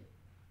division,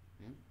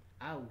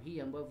 au hii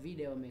ambayo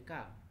video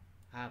imekaa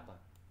hapa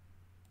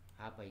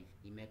hivi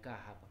imekaa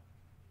hapa,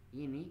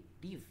 hii ni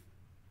div.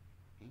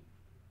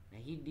 Na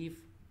hii div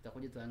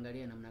tutakuja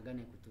tuangalia namna gani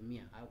ya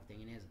kutumia au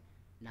kutengeneza.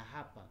 Na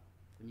hapa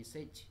kwenye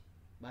search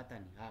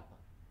button hapa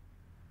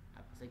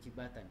search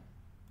button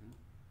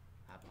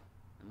hapa,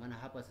 na maana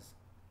hapa sasa,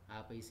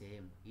 hapa hii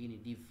sehemu hii ni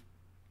div,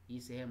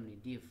 hii sehemu ni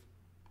div,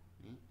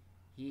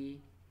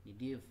 hii ni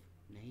div,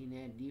 na hii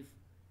nayo div,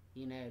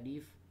 hii nayo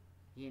div,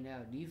 hii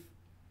nayo div.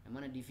 Na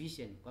maana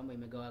division kwamba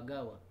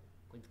imegawagawa.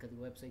 Katika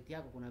website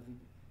yako kuna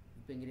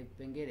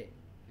vipengele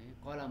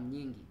column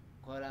nyingi,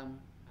 column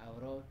au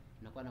row,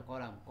 inakuwa na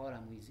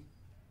column hizi.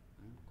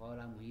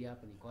 Column hii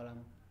hapa ni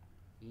column,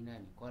 hii nayo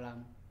ni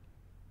column,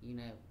 hii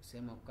nayo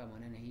kusema kama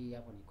maneno, hii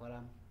hapo ni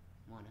column.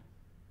 Umeona,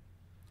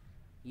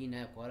 hii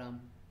nayo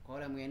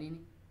column ya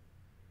nini,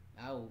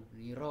 au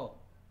ni row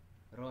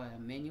ya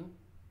menu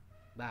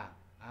bar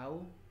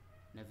au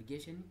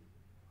navigation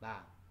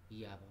bar.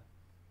 Hii hapa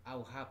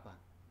au hapa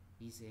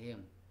hii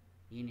sehemu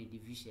hii ni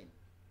division.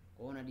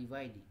 Kwa hiyo una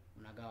divide,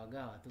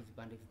 unagawa tu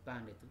vipande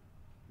tu,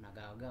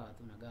 unagawa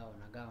tu,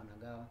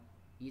 unagawa.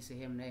 Hii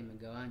sehemu nayo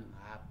imegawanywa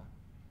hapa.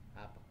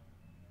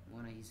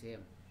 Umeona hii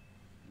sehemu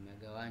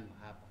imegawanywa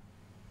hapa.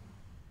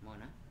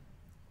 Umeona?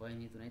 Kwa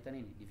hiyo tunaita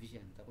nini?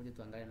 Division. Tutakuja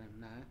tuangalie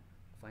na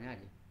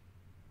kufanyaje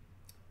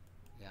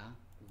ya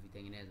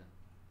kuvitengeneza.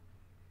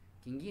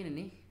 Kingine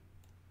ni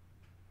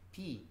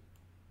P.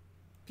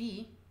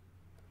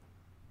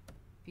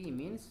 P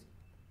means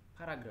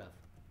paragraph.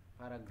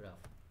 Paragraph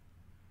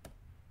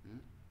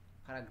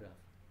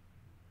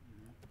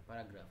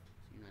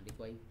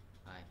inaandikwa hivi.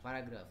 Haya,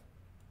 paragraph.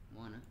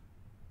 Umeona?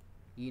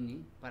 Hii ni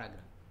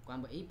paragraph.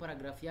 Kwamba hii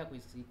paragraph yako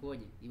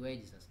ikoje,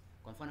 iweje sasa.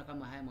 Kwa mfano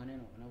kama haya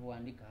maneno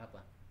unavyoandika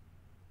hapa.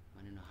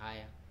 Maneno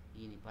haya,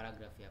 hii ni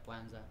paragraph ya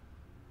kwanza,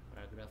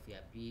 paragraph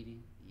ya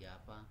pili, hii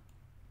hapa.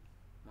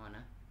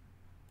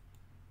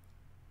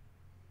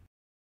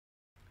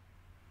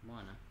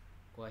 Umeona?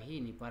 Kwa hii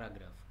ni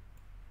paragraph.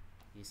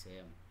 Hii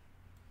sehemu.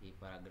 Hii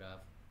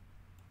paragraph,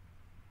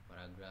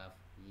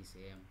 hii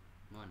sehemu.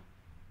 Umeona?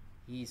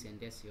 Hii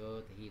sentence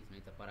yote hii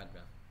tunaita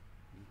paragraph.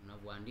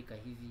 Unavyoandika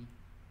hivi,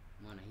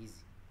 umeona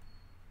hizi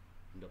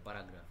ndio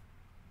paragraph.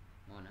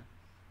 Umeona?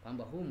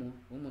 Kwamba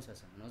humu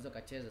sasa unaweza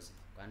kacheza sasa,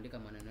 kaandika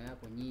maneno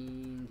yako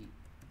nyingi,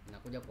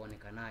 inakuja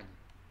kuonekanaje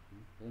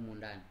humu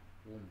ndani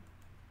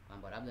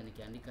kwamba labda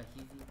nikiandika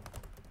hivi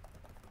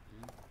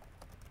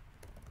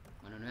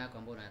maneno yako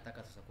ambayo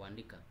unayataka sasa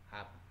kuandika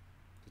hapa,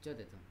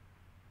 chochote tu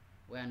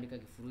wewe andika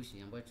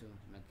kifurushi ambacho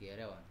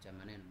unakielewa cha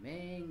maneno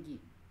mengi.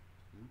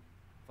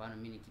 Mfano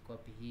mimi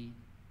nikikopi hii,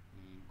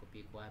 copy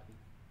iko wapi?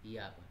 Hii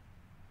hapa.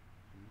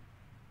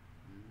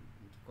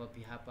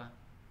 Nikikopi hapa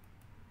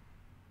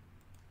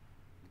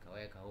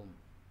nikaweka humu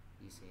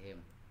hii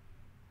sehemu,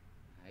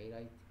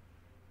 highlight,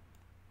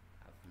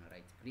 alafu na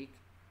right click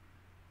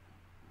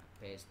na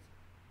paste.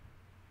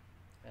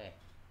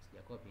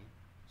 Sija copy,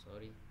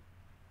 sorry.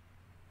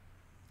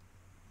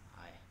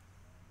 Haya,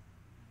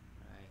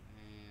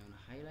 una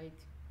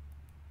highlight,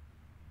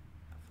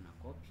 alafu na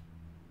copy,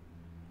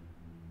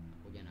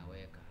 nakuja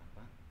naweka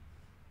hapa.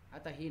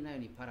 Hata hii nayo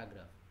ni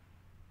paragraph.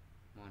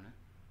 Umeona?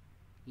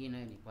 Hii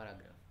nayo ni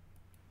paragraph.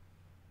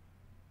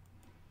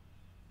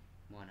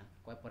 Umeona?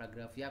 Kwa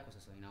paragraph yako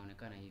sasa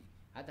inaonekana hivi.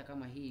 Hata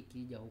kama hii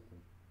ikija huku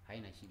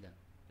haina shida,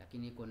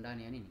 lakini iko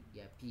ndani ya nini?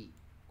 Ya P.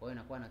 Kwa hiyo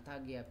inakuwa na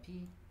tag ya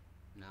P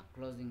na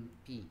closing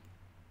P.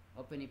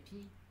 Open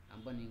P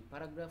ambayo ni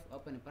paragraph,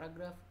 open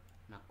paragraph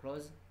na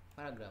close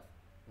paragraph.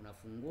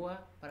 Unafungua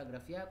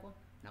paragraph yako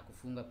na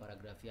kufunga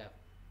paragraph yako.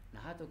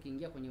 Na hata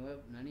ukiingia kwenye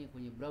web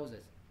kwenye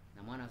browsers,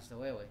 na maana sasa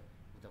wewe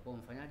utakuwa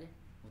umfanyaje?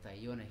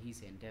 Utaiona hii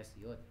sentence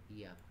yote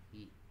hii hapa,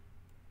 hii.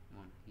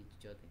 Umeona? Hii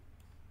chochote.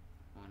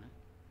 Umeona?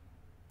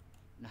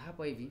 Na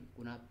hapa hivi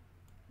kuna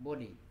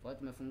body. Kwa hiyo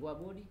tumefungua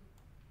body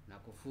na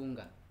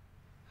kufunga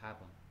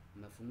hapa.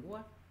 Tumefungua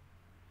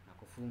na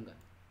kufunga.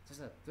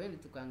 Sasa twende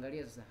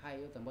tukaangalia sasa haya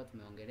yote ambayo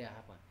tumeongelea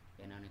hapa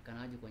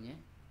yanaonekanaje kwenye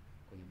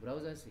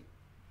browsers.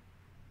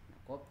 Na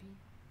copy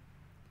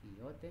hii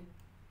yote.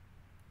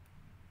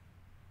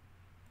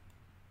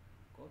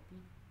 Copy.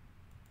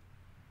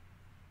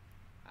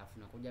 Alafu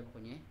nakuja hapa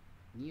kwenye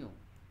new.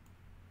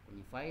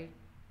 Kwenye file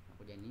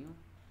nakuja new.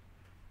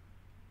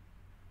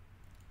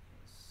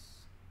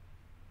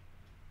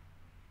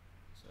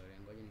 Sorry,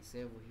 ngoja ni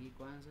save hii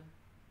kwanza.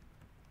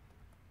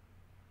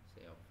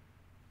 Save.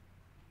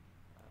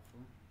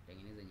 Alafu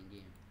tengeneza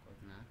nyingine. Kwa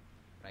tuna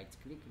right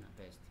click na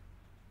paste.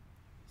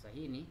 Sasa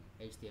hii ni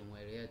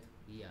HTML yetu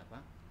hii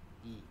hapa.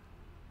 Hii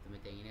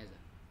tumetengeneza.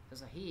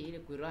 Sasa hii ile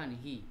kuirun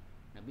hii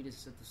inabidi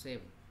sasa tu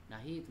save. Na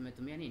hii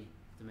tumetumia nini?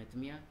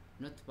 Tumetumia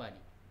Notepad.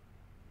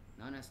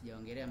 Naona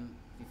sijaongelea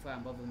vifaa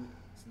ambavyo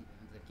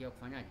natakiwa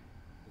kufanyaje?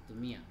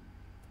 Kutumia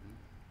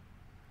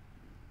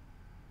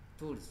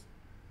tools.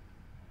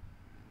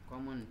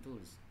 Common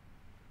tools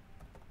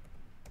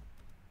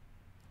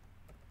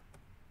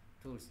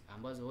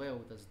ambazo wewe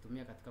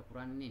utazitumia katika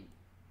kurani nini?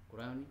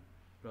 Kurani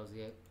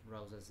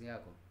browsers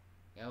yako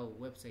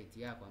au website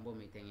yako ambayo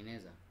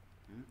umeitengeneza.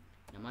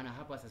 Na maana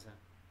hapa sasa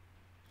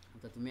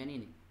utatumia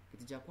nini?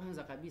 Kitu cha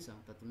kwanza kabisa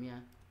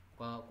utatumia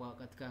kwa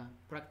katika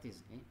practice,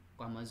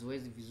 kwa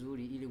mazoezi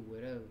vizuri, ili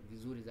uelewe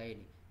vizuri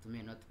zaidi,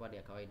 tumia Notepad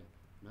ya kawaida.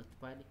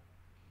 Notepad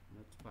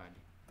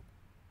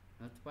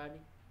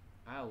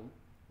au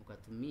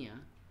ukatumia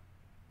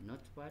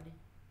Notepad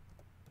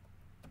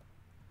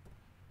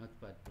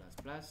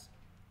plus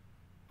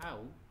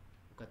au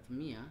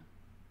ukatumia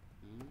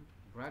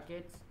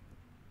brackets,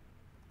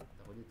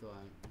 utakuja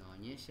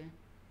tunaonyeshe,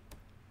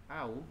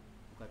 au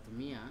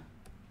ukatumia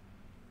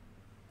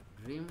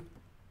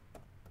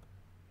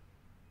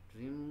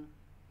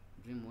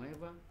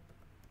Dreamweaver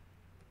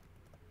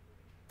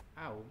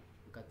au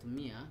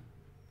ukatumia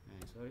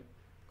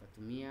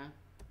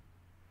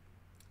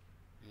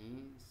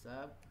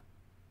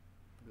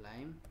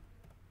Sublime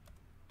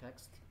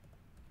Text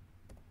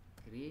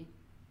 3.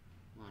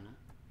 Unaona?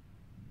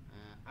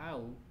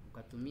 Au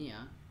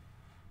ukatumia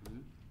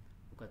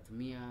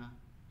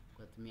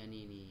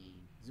nini,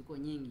 ziko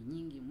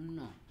nyingi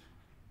mno.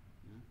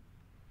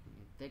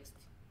 text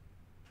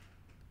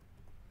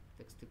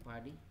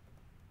pad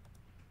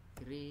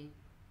 3.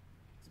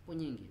 Zipo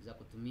nyingi za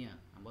kutumia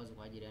ambazo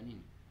kwa ajili ya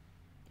nini,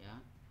 ya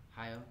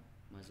hayo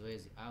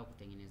mazoezi au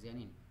kutengenezea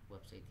nini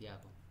website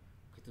yako.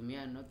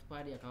 Ukitumia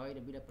notepad ya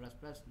kawaida bila plus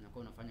plus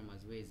unakuwa unafanya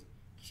mazoezi,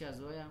 kisha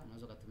zoea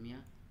unaweza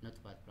kutumia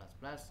notepad plus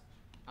plus,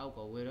 au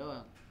kwa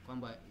uelewa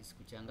kwamba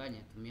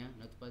isikuchanganye tumia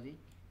notepad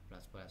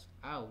plus plus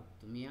au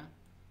tumia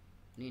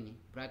nini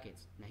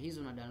brackets, na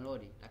hizo una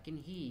download.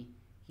 Lakini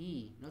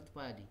hii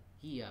notepad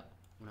hii hapa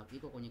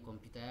iko kwenye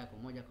kompyuta yako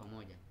moja kwa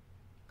moja.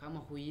 Kama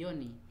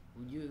huioni,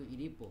 hujui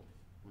ilipo,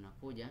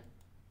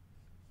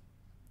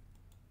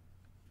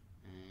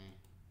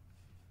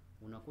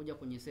 unakuja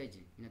kwenye search.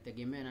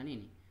 Inategemea na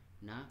nini,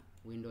 na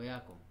window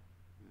yako.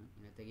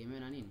 Inategemea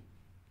na nini,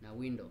 na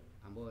window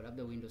ambayo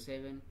labda Windows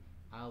 7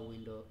 au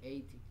Windows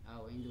 8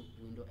 au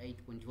Windows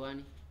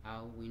 8.1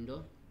 au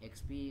Windows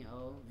XP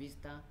au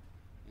Vista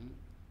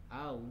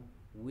au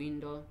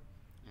Windows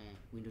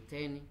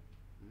 10.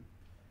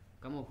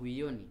 Kama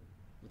huioni,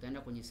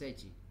 utaenda kwenye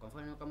search. Kwa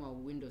mfano kama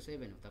Windows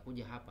 7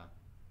 utakuja hapa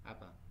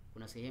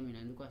kuna sehemu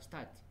inaandikwa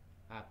start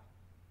hapa.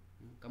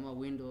 Kama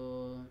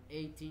Windows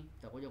 8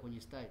 utakuja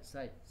kwenye start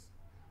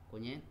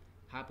kwenye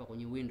hapa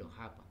kwenye window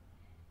hapa.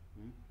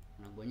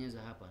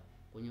 Unabonyeza hapa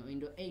kwenye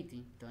Windows 8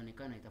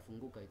 itaonekana,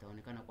 itafunguka,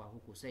 itaonekana kwa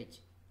huku search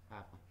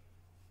hapa.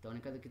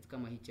 Itaonekana kitu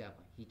kama hichi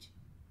hapa,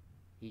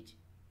 hichi.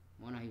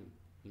 Umeona hiyo?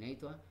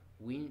 Inaitwa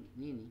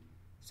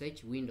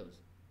search Windows.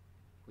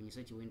 Kwenye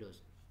search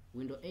Windows,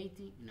 Windows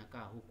 8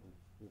 inakaa huku.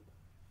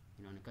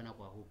 Inaonekana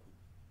kwa huku.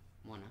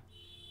 Umeona?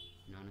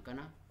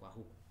 Inaonekana kwa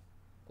huku.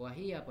 Kwa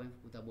hii hapa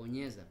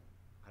utabonyeza,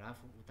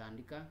 alafu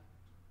utaandika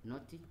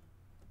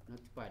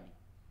notepad.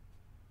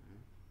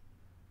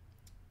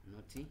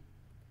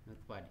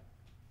 Notepad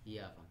hii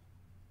hapa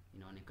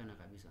inaonekana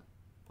kabisa.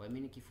 Kwa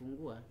mimi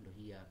nikifungua ndio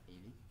hii hapa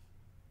hivi.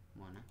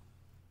 Umeona?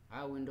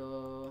 Au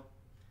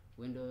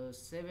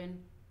Windows 7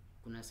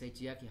 kuna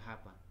search yake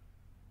hapa.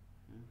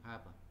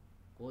 Hapa.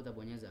 Kwa hiyo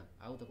utabonyeza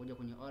au utakuja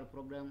kwenye all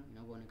program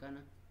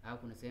inavyoonekana, au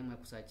kuna sehemu ya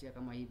kusearchia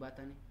kama hii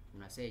button,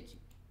 una search.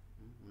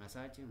 Una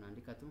search,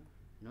 unaandika tu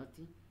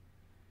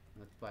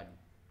notepad.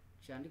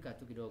 Kisha andika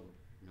tu kidogo,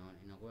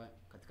 inakuwa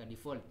katika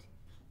default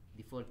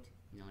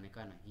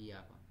inaonekana hii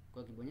hapa.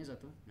 Kwa ukibonyeza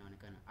tu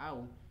inaonekana.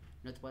 Au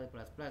notepad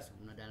plus plus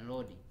una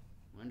download.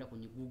 Unaenda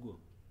kwenye Google.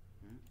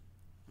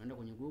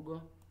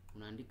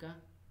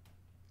 Unaandika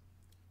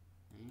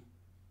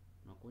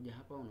unakuja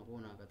hapa,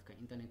 unakuwa katika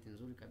internet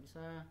nzuri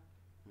kabisa.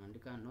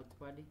 Unaandika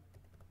notepad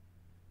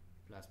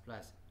plus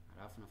plus,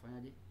 alafu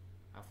unafanyaje?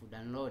 Alafu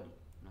download,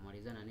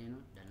 unamaliza na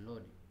neno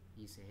download.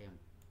 Hii sehemu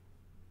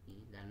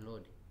hii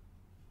download.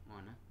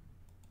 Umeona?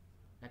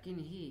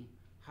 Lakini hii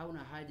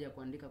hauna haja ya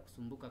kuandika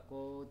kusumbuka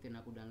kote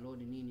na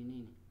kudownload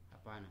nini.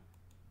 Hapana.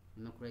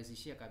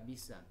 Nimekurahisishia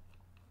kabisa.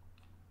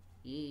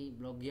 Hii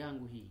blog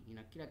yangu hii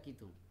ina kila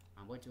kitu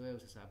ambacho wewe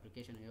sasa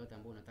application yoyote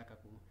ambayo unataka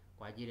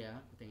kwa ajili ya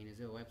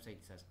kutengenezea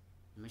website sasa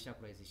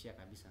nimeshakurahisishia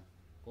kabisa.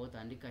 Kwa hiyo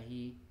utaandika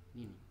hii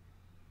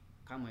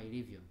kama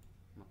ilivyo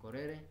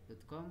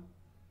makorere.com.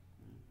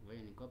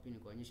 Wewe ni copy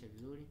nikuonyesha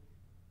vizuri.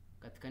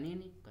 Katika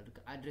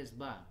katika address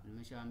bar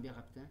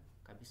nimeshawaambia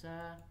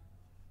kabisa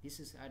this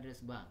is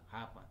address bar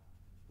hapa.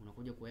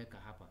 Unakuja kuweka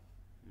hapa.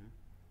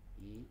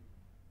 Hii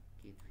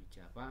kitu hichi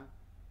hapa.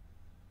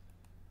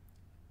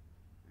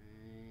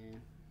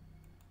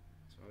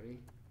 Sorry.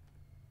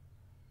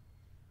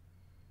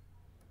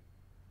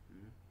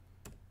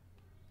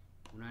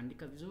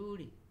 Unaandika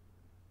vizuri.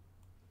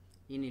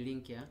 Hii ni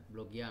link ya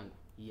blog yangu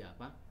hii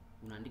hapa.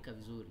 Unaandika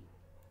vizuri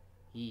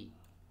hii.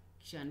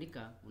 Kisha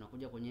andika,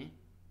 unakuja kwenye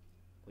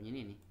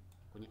kwenye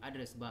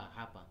address bar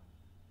hapa.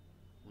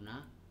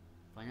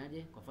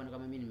 Unafanyaje? Kwa mfano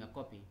kama mimi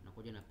nimecopy,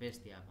 nakuja na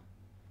paste hapa.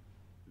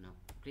 Na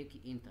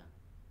click enter.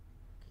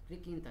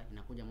 Click enter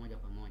inakuja moja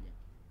kwa moja.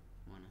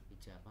 Umeona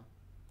hichi hapa?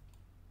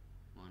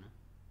 Umeona?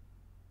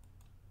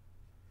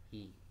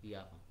 Hii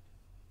hapa.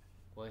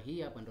 Kwa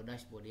hii hapa ndo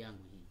dashboard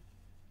yangu hii.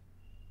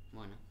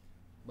 Umeona?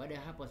 Baada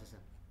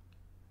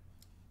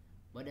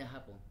ya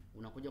hapo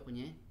unakuja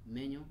kwenye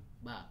menu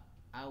bar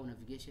au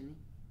navigation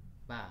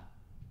bar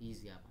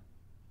hizi hapa.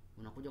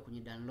 Unakuja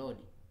kwenye download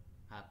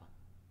hapa.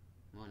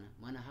 Umeona?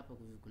 Maana hapa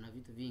kuna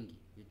vitu vingi,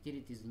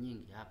 utilities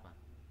nyingi hapa.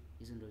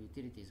 Hizo ndio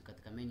utilities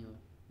katika menu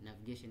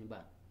navigation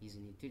bar. Hizi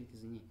ni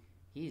utilities nyingi.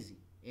 Hizi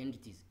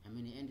entities,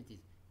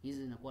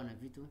 hizi zinakuwa na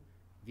vitu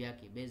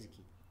vyake basic.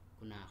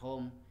 Kuna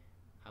home,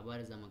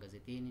 habari za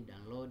magazetini,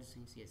 downloads,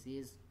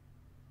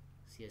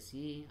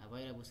 CSE,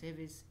 available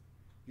service,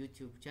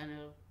 YouTube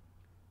channel,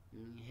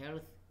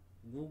 health,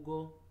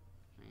 Google.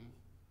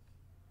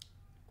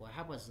 Kwa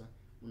hapa sasa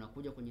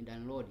unakuja kwenye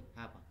download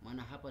hapa.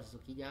 Maana hapa sasa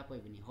ukija hapa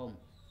hivi ni home.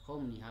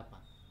 Home ni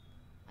hapa.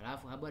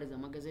 Alafu habari za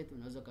magazeti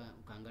unaweza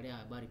ukaangalia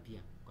habari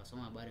pia.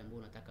 Ukasoma habari ambayo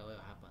unataka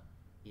wewe hapa.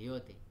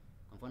 Yoyote.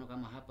 Kwa mfano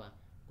kama hapa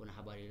kuna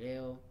Habari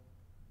Leo,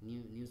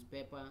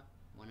 newspaper,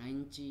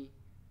 Mwananchi,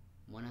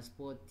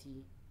 Mwanasport,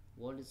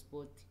 World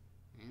Sport,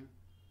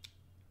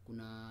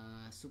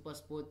 kuna Super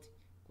Sport,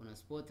 kuna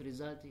sport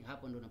result.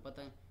 Hapo ndo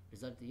unapata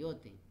result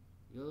yote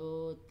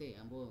yote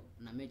ambayo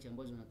na mechi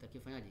ambazo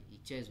unatakiwa fanyaje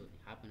ichezwe,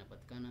 hapa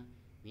inapatikana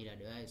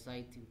Millardayo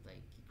site.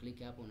 Utaklik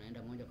hapo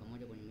unaenda moja kwa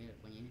moja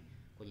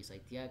kwenye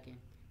site yake.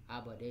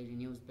 Hapa Daily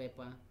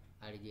Newspaper,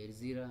 Al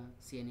Jazeera,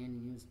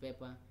 CNN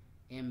Newspaper,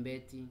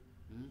 Mbet.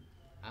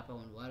 Hapa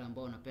wale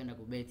ambao wanapenda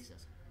kubeti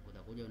sasa,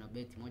 utakuja una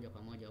beti moja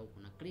kwa moja huko,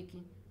 na click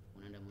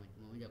unaenda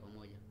moja kwa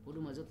moja.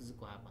 Huduma zote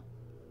ziko hapa.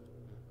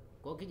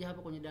 Kwa ukija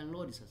hapa kwenye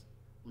download sasa,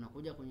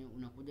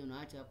 unakuja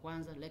unaacha ya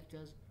kwanza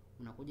lectures,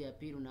 unakuja ya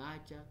pili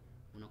unaacha,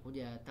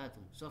 unakuja ya tatu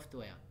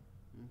software.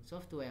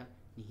 Software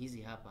ni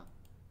hizi hapa.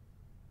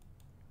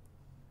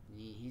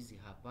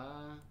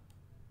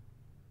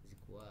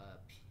 Ziko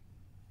wapi?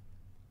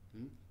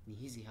 Ni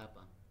hizi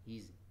hapa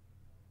hizi.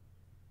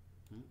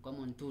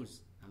 Common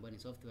tools ambayo ni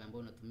software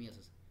ambayo unatumia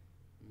sasa.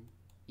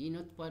 Hii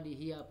notepad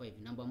hii hapa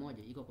hivi namba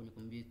 1 iko kwenye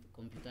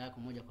kompyuta yako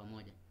moja kwa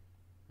moja.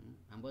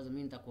 Ambazo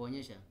mimi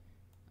nitakuonyesha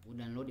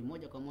udownload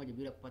moja kwa moja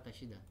bila kupata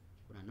shida.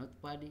 Kuna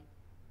notepad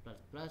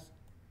plus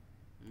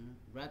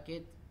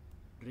bracket,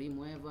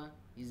 Dreamweaver,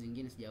 hizi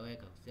zingine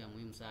sijaweka, sio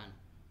muhimu sana.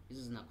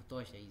 Hizo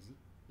zinakutosha hizi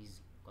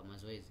kwa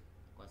mazoezi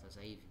kwa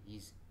sasa hivi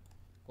hizi.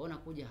 Kwa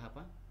unakuja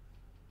hapa,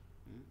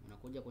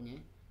 unakuja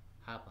kwenye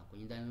hapa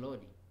kwenye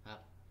download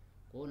hapa.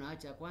 Kwa hiyo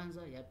unaacha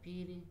kwanza, ya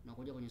pili,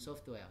 unakuja kwenye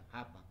software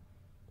hapa.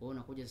 Kwa hiyo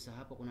unakuja sasa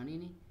hapa kuna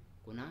nini?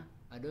 Kuna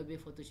Adobe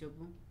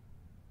Photoshop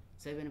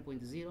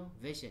 7.0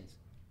 versions.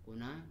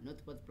 Kuna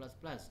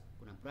Notepad++,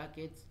 kuna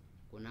brackets,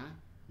 kuna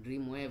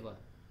Dreamweaver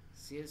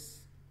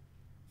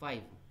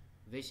CS5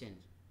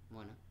 versions.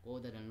 Umeona? Kwa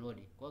hiyo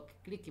download. Kwa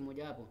click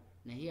moja hapo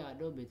na hii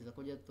Adobe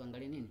tutakuja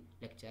tuangalie nini?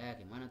 Lecture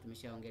yake. Maana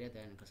tumeshaongelea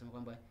tayari nikasema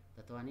kwamba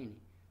tutatoa nini?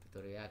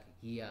 Tutorial yake.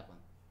 Hii hapa.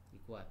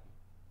 Iko wapi?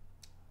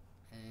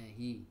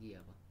 Hii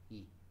hapa.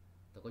 Hii.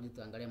 Tutakuja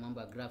tuangalia mambo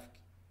ya graphic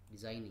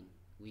designing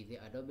with the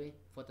Adobe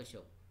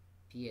Photoshop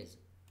PS.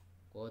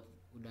 Kwa hiyo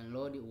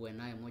udownload uwe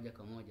nayo moja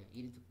kwa moja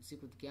ili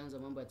siku tukianza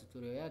mambo ya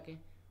tutorial yake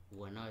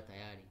uwe nayo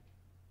tayari.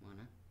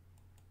 Umeona?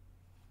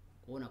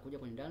 Kwa hiyo unakuja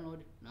kwenye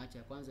download, unaacha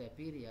ya kwanza, ya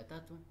pili, ya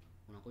tatu,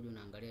 unakuja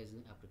unaangalia hizo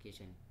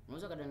application.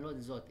 Unaweza ka download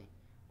zote.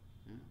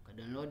 Ka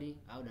download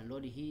au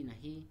download hii na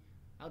hii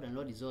au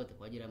download zote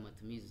kwa ajili ya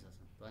matumizi sasa.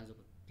 Tuanze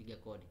kupiga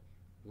kodi.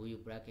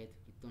 Huyu bracket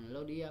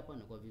download hii hapa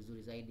inakuwa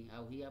vizuri zaidi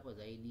au hii hapa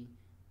zaidi.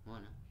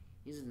 Umeona?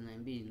 Hizi zina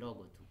MB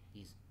ndogo tu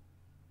hizi.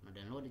 Una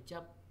download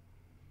chap.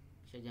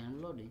 Kisha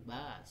download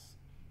basi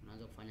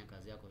unaanza kufanya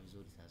kazi yako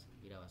vizuri sasa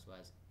bila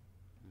wasiwasi.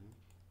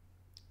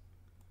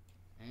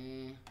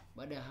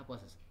 Baada ya hapo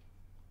sasa,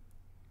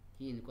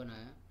 hii nilikuwa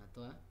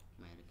natoa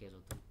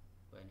maelekezo tu.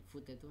 Kwa hiyo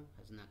nifute tu,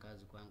 hazina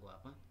kazi kwangu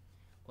hapa.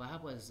 Kwa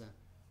hapo sasa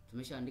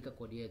tumeshaandika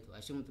kodi yetu.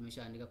 Assume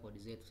tumeshaandika kodi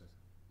zetu sasa.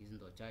 Hizi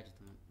ndio chache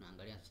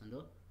tunaangalia sasa,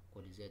 ndio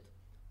kodi zetu.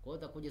 Kwa hiyo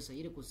utakuja sasa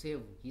ili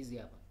kusave hizi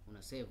hapa.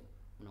 Una save,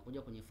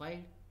 unakuja kwenye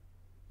file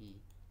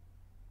hii.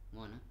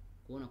 Umeona?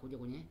 Kwa hiyo unakuja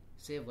kwenye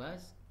save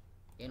as,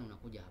 yani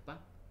unakuja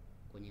hapa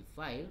kwenye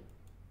file,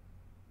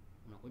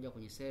 unakuja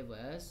kwenye save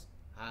as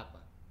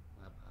hapa.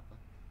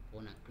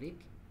 Una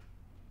click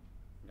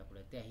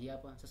ndakuletea hii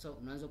hapa. Sasa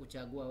unaanza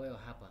kuchagua wewe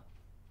hapa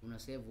una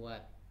save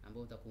wapi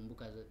ambao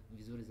utakumbuka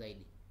vizuri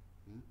zaidi.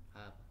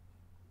 Hapa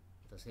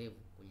uta save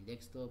kwenye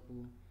desktop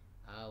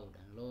au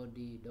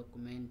download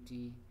document,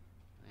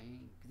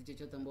 kitu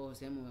chochote ambao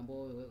sehemu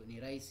ambao ni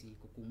rahisi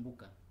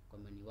kukumbuka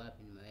kwamba ni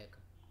wapi nimeweka.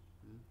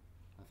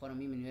 Kwa mfano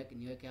mimi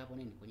niweke hapo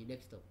nini kwenye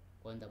desktop.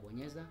 Kwa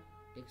nitabonyeza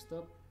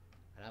desktop,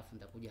 alafu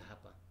nitakuja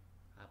hapa.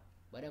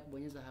 Baada ya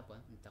kubonyeza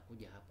hapa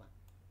nitakuja hapa.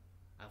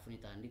 Alafu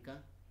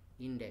nitaandika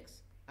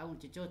index au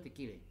chochote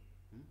kile.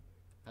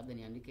 Labda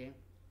niandike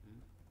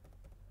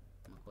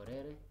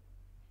Makorere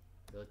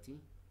doti.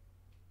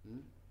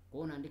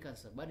 Kwa unaandika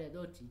sasa, baada ya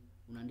doti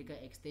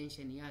unaandika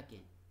extension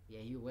yake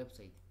ya hiyo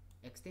website.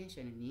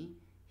 Extension ni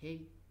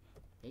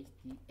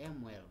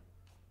HTML.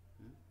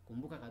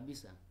 Kumbuka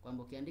kabisa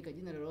kwamba ukiandika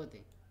jina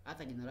lolote,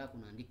 hata jina lako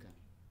unaandika.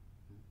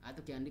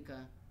 Hata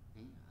ukiandika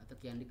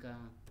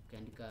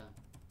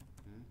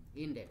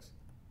index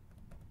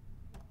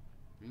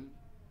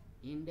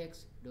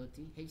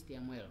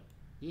index.html.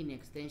 Hii ni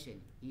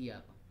extension hii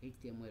hapa.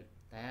 HTML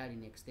tayari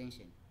ni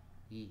extension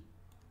hii.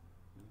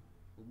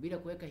 Bila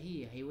kuweka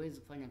hii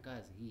haiwezi kufanya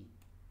kazi hii.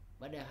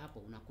 Baada ya hapo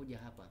unakuja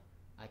hapa.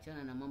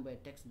 Achana na mambo ya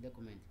text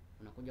document.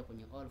 Unakuja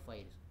kwenye all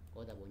files.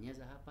 Kwa hiyo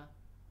utabonyeza hapa.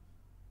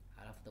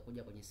 Alafu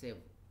utakuja kwenye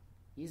save.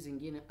 Hizi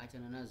zingine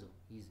achana nazo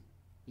hizi.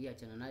 Hii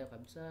achana nayo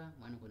kabisa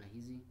maana kuna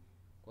hizi.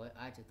 Kwa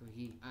hiyo acha tu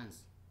hii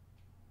ans.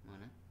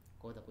 Umeona?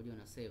 Kwa hiyo utakuja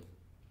una save.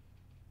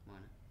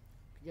 Umeona?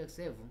 Ukija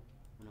save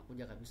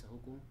unakuja kabisa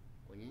huku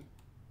kwenye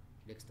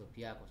desktop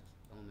yako sasa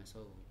kama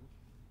umesave huku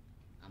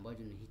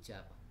ambacho ni hichi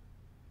hapa.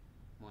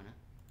 Umeona?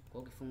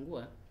 Kwa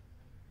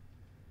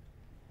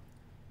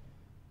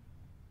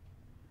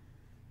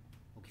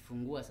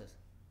ukifungua sasa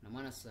na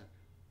maana sasa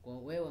kwa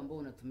wewe ambao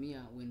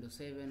unatumia Windows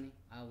 7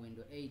 au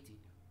Windows 8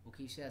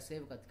 ukisha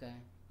save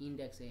katika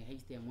index ya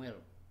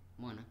HTML,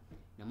 umeona?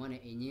 Na maana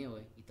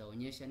yenyewe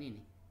itaonyesha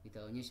nini?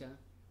 Itaonyesha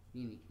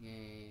nini?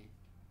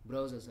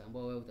 Browsers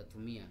ambao wewe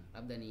utatumia.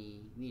 Labda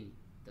ni nini?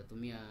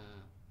 Utatumia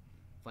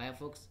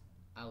Firefox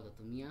au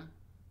utatumia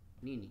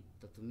nini,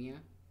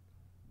 utatumia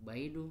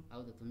Baidu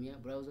au utatumia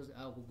browsers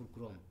au Google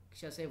Chrome.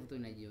 Kisha save tu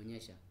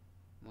inajionyesha.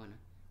 Umeona?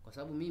 Kwa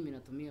sababu mimi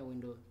natumia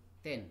Windows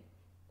 10.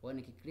 Kwa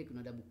hiyo nikiclick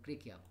na double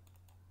click hapo.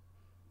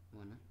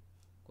 Umeona?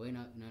 Kwa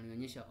hiyo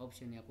inanionyesha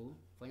option ya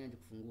kufanya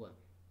kufungua.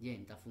 Je,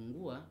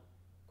 nitafungua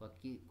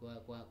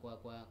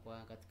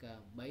kwa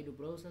katika Baidu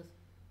browsers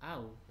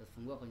au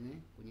nitafungua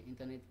kwenye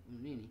internet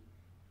nini?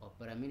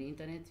 Opera Mini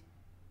internet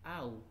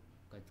au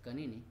katika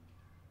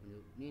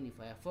nini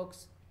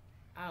Firefox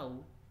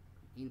au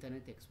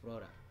Internet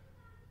Explorer.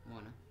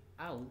 Umeona?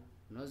 Au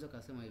unaweza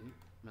kusema hivi,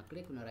 una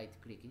click una right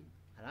click,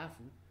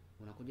 halafu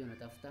unakuja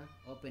unatafuta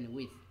open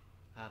with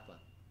hapa.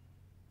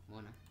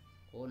 Umeona?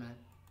 Kwa hiyo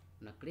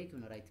una click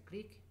una right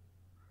click,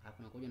 hapo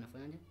unakuja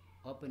unafanyaje?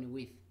 Open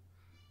with.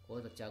 Kwa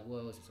hiyo utachagua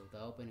wewe sasa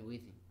uta open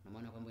with. Na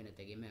maana kwamba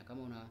inategemea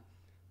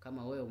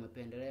kama wewe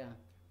umependelea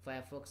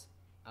Firefox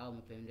au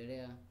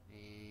umependelea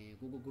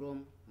Google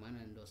Chrome,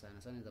 maana ndio sana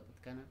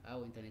zinapatikana,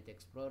 au Internet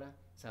Explorer,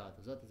 sawa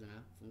tu, zote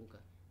zinafunguka.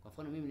 Kwa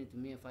mfano mimi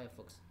nitumie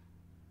Firefox.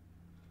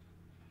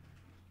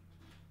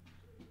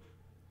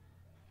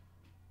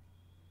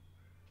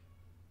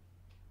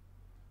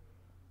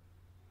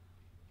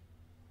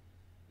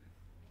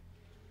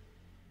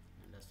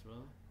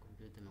 Slow,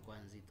 kompyuta imekuwa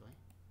nzito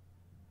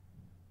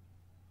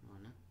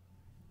Unaona?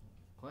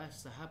 Kwa hiyo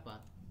sasa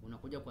hapa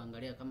unakuja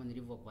kuangalia kama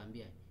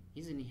nilivyokuambia.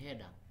 Hizi ni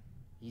header.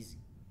 Hizi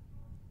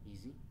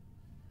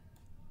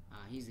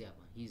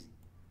hapa, hizi.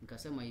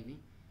 Nikasema hivi,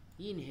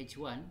 hii ni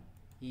H1,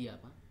 hii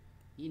hapa.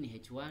 Hii ni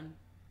H1,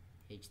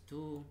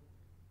 H2,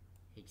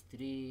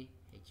 H3,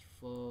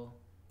 H4,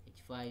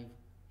 H5,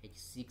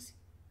 H6.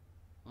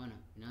 Unaona?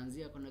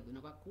 Inaanzia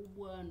kwa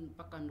kubwa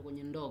mpaka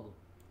kwenye ndogo.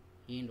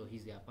 Hii ndo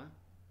hizi hapa.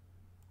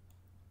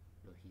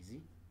 Ndo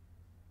hizi.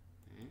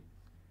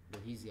 Ndo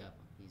hizi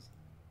hapa, hizi.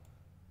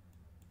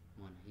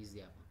 Umeona? Hizi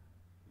hapa.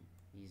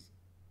 Hizi.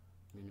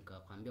 Ndio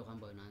nikakwambia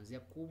kwamba inaanzia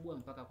kubwa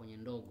mpaka kwenye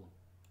ndogo.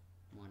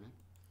 Umeona?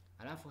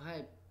 Alafu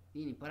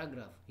hii ni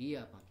paragraph, hii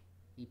hapa.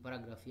 Hii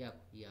paragraph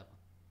yako hii hapa.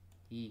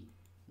 Hii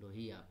ndo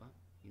hii hapa,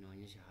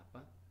 inaonyesha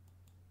hapa.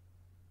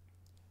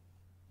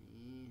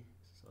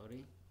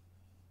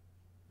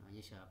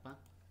 Inaonyesha hapa.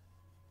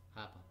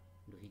 Hapa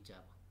ndo hichi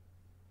hapa.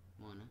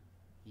 Umeona?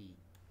 Hii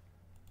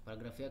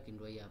paragraph yake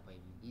ndio hii hapa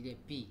hivi. Ile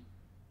P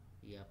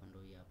hii hapa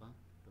ndio hii hapa,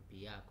 ndio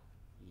P yako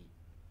hii.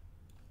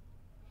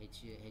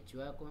 H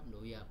yako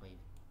ndio hii hapa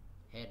hivi.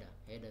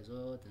 Header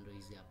zote ndio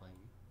hizi hapa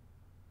hivi.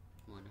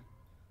 Umeona?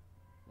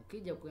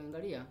 Ukija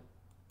kuangalia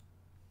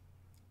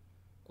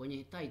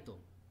kwenye title,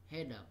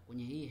 header,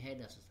 kwenye hii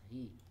header sasa,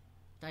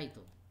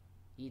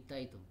 hii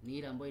title ni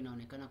ile ambayo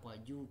inaonekana kwa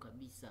juu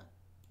kabisa.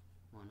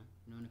 Umeona?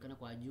 Inaonekana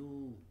kwa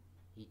juu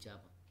hii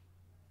hapa.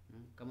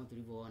 Kama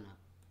tulivyoona.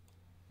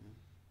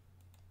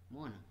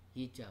 Umeona?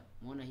 Hii hapa.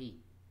 Umeona hii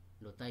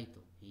ndio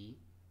title, hii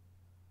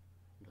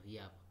ndio hii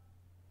hapa.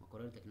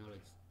 Macorel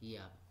Technologies hii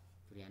hapa.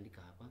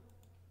 Tuliandika hapa.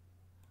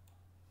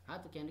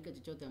 Hata ukiandika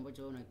chochote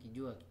ambacho wewe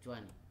unakijua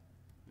kichwani.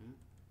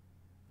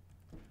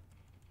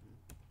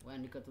 Wewe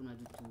andika tu na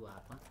tu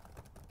hapa.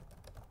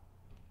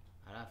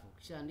 Alafu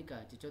kisha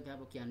andika chochote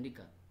hapo,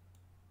 kiandika.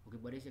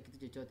 Ukibadilisha kitu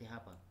chochote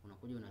hapa,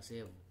 unakuja una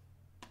save.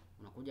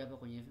 Unakuja hapa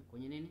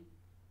kwenye nini?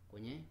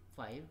 Kwenye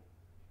file.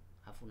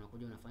 Alafu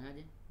unakuja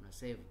unafanyaje? Una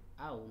save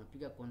au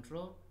unapiga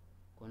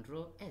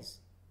control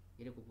S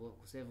ili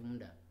kusave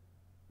muda.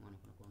 Unaona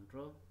kuna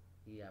control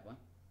hii hapa.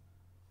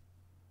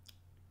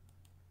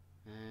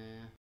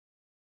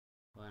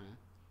 Bwana,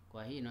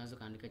 kwa hii unaweza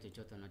kaandika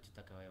chochote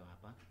unachotaka wewe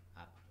hapa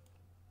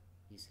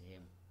hii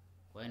sehemu.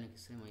 Kwa hiyo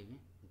nikisema hivi,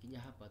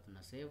 nikija hapa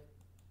tuna save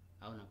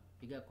au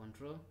napiga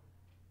control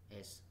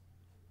S.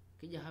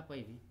 Ukija hapa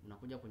hivi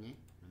unakuja kwenye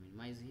na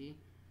minimize hii,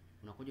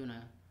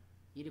 unakuja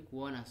ili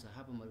kuona sasa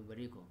hapa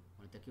mabadiliko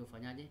unatakiwa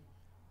ufanyaje?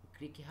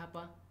 Click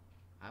hapa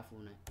alafu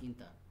una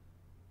enter.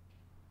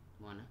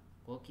 Umeona?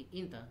 Kwa hiyo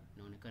enter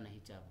inaonekana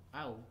hichi hapa,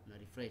 au una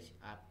refresh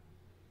hapa.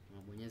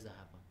 Unabonyeza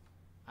hapa.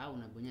 Au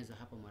unabonyeza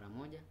hapa mara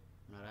moja,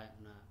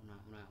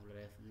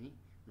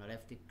 una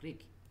left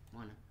click.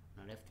 Umeona?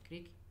 Una left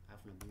click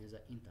alafu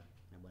unabonyeza enter,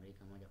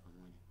 inabadilika moja kwa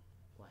moja.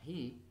 Kwa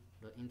hii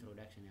ndio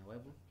introduction ya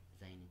web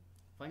design.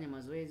 Fanya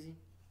mazoezi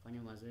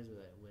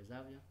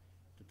uwezavyo.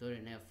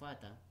 Tutorial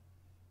inayofuata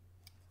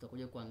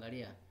tutakuja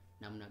kuangalia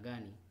namna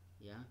gani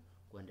ya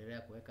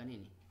kuendelea kuweka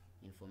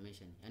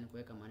information, yani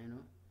kuweka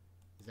maneno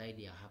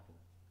zaidi ya hapo.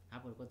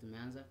 Hapo tulikuwa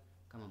tumeanza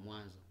kama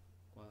mwanzo.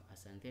 Kwa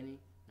asanteni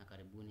na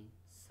karibuni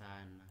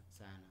sana.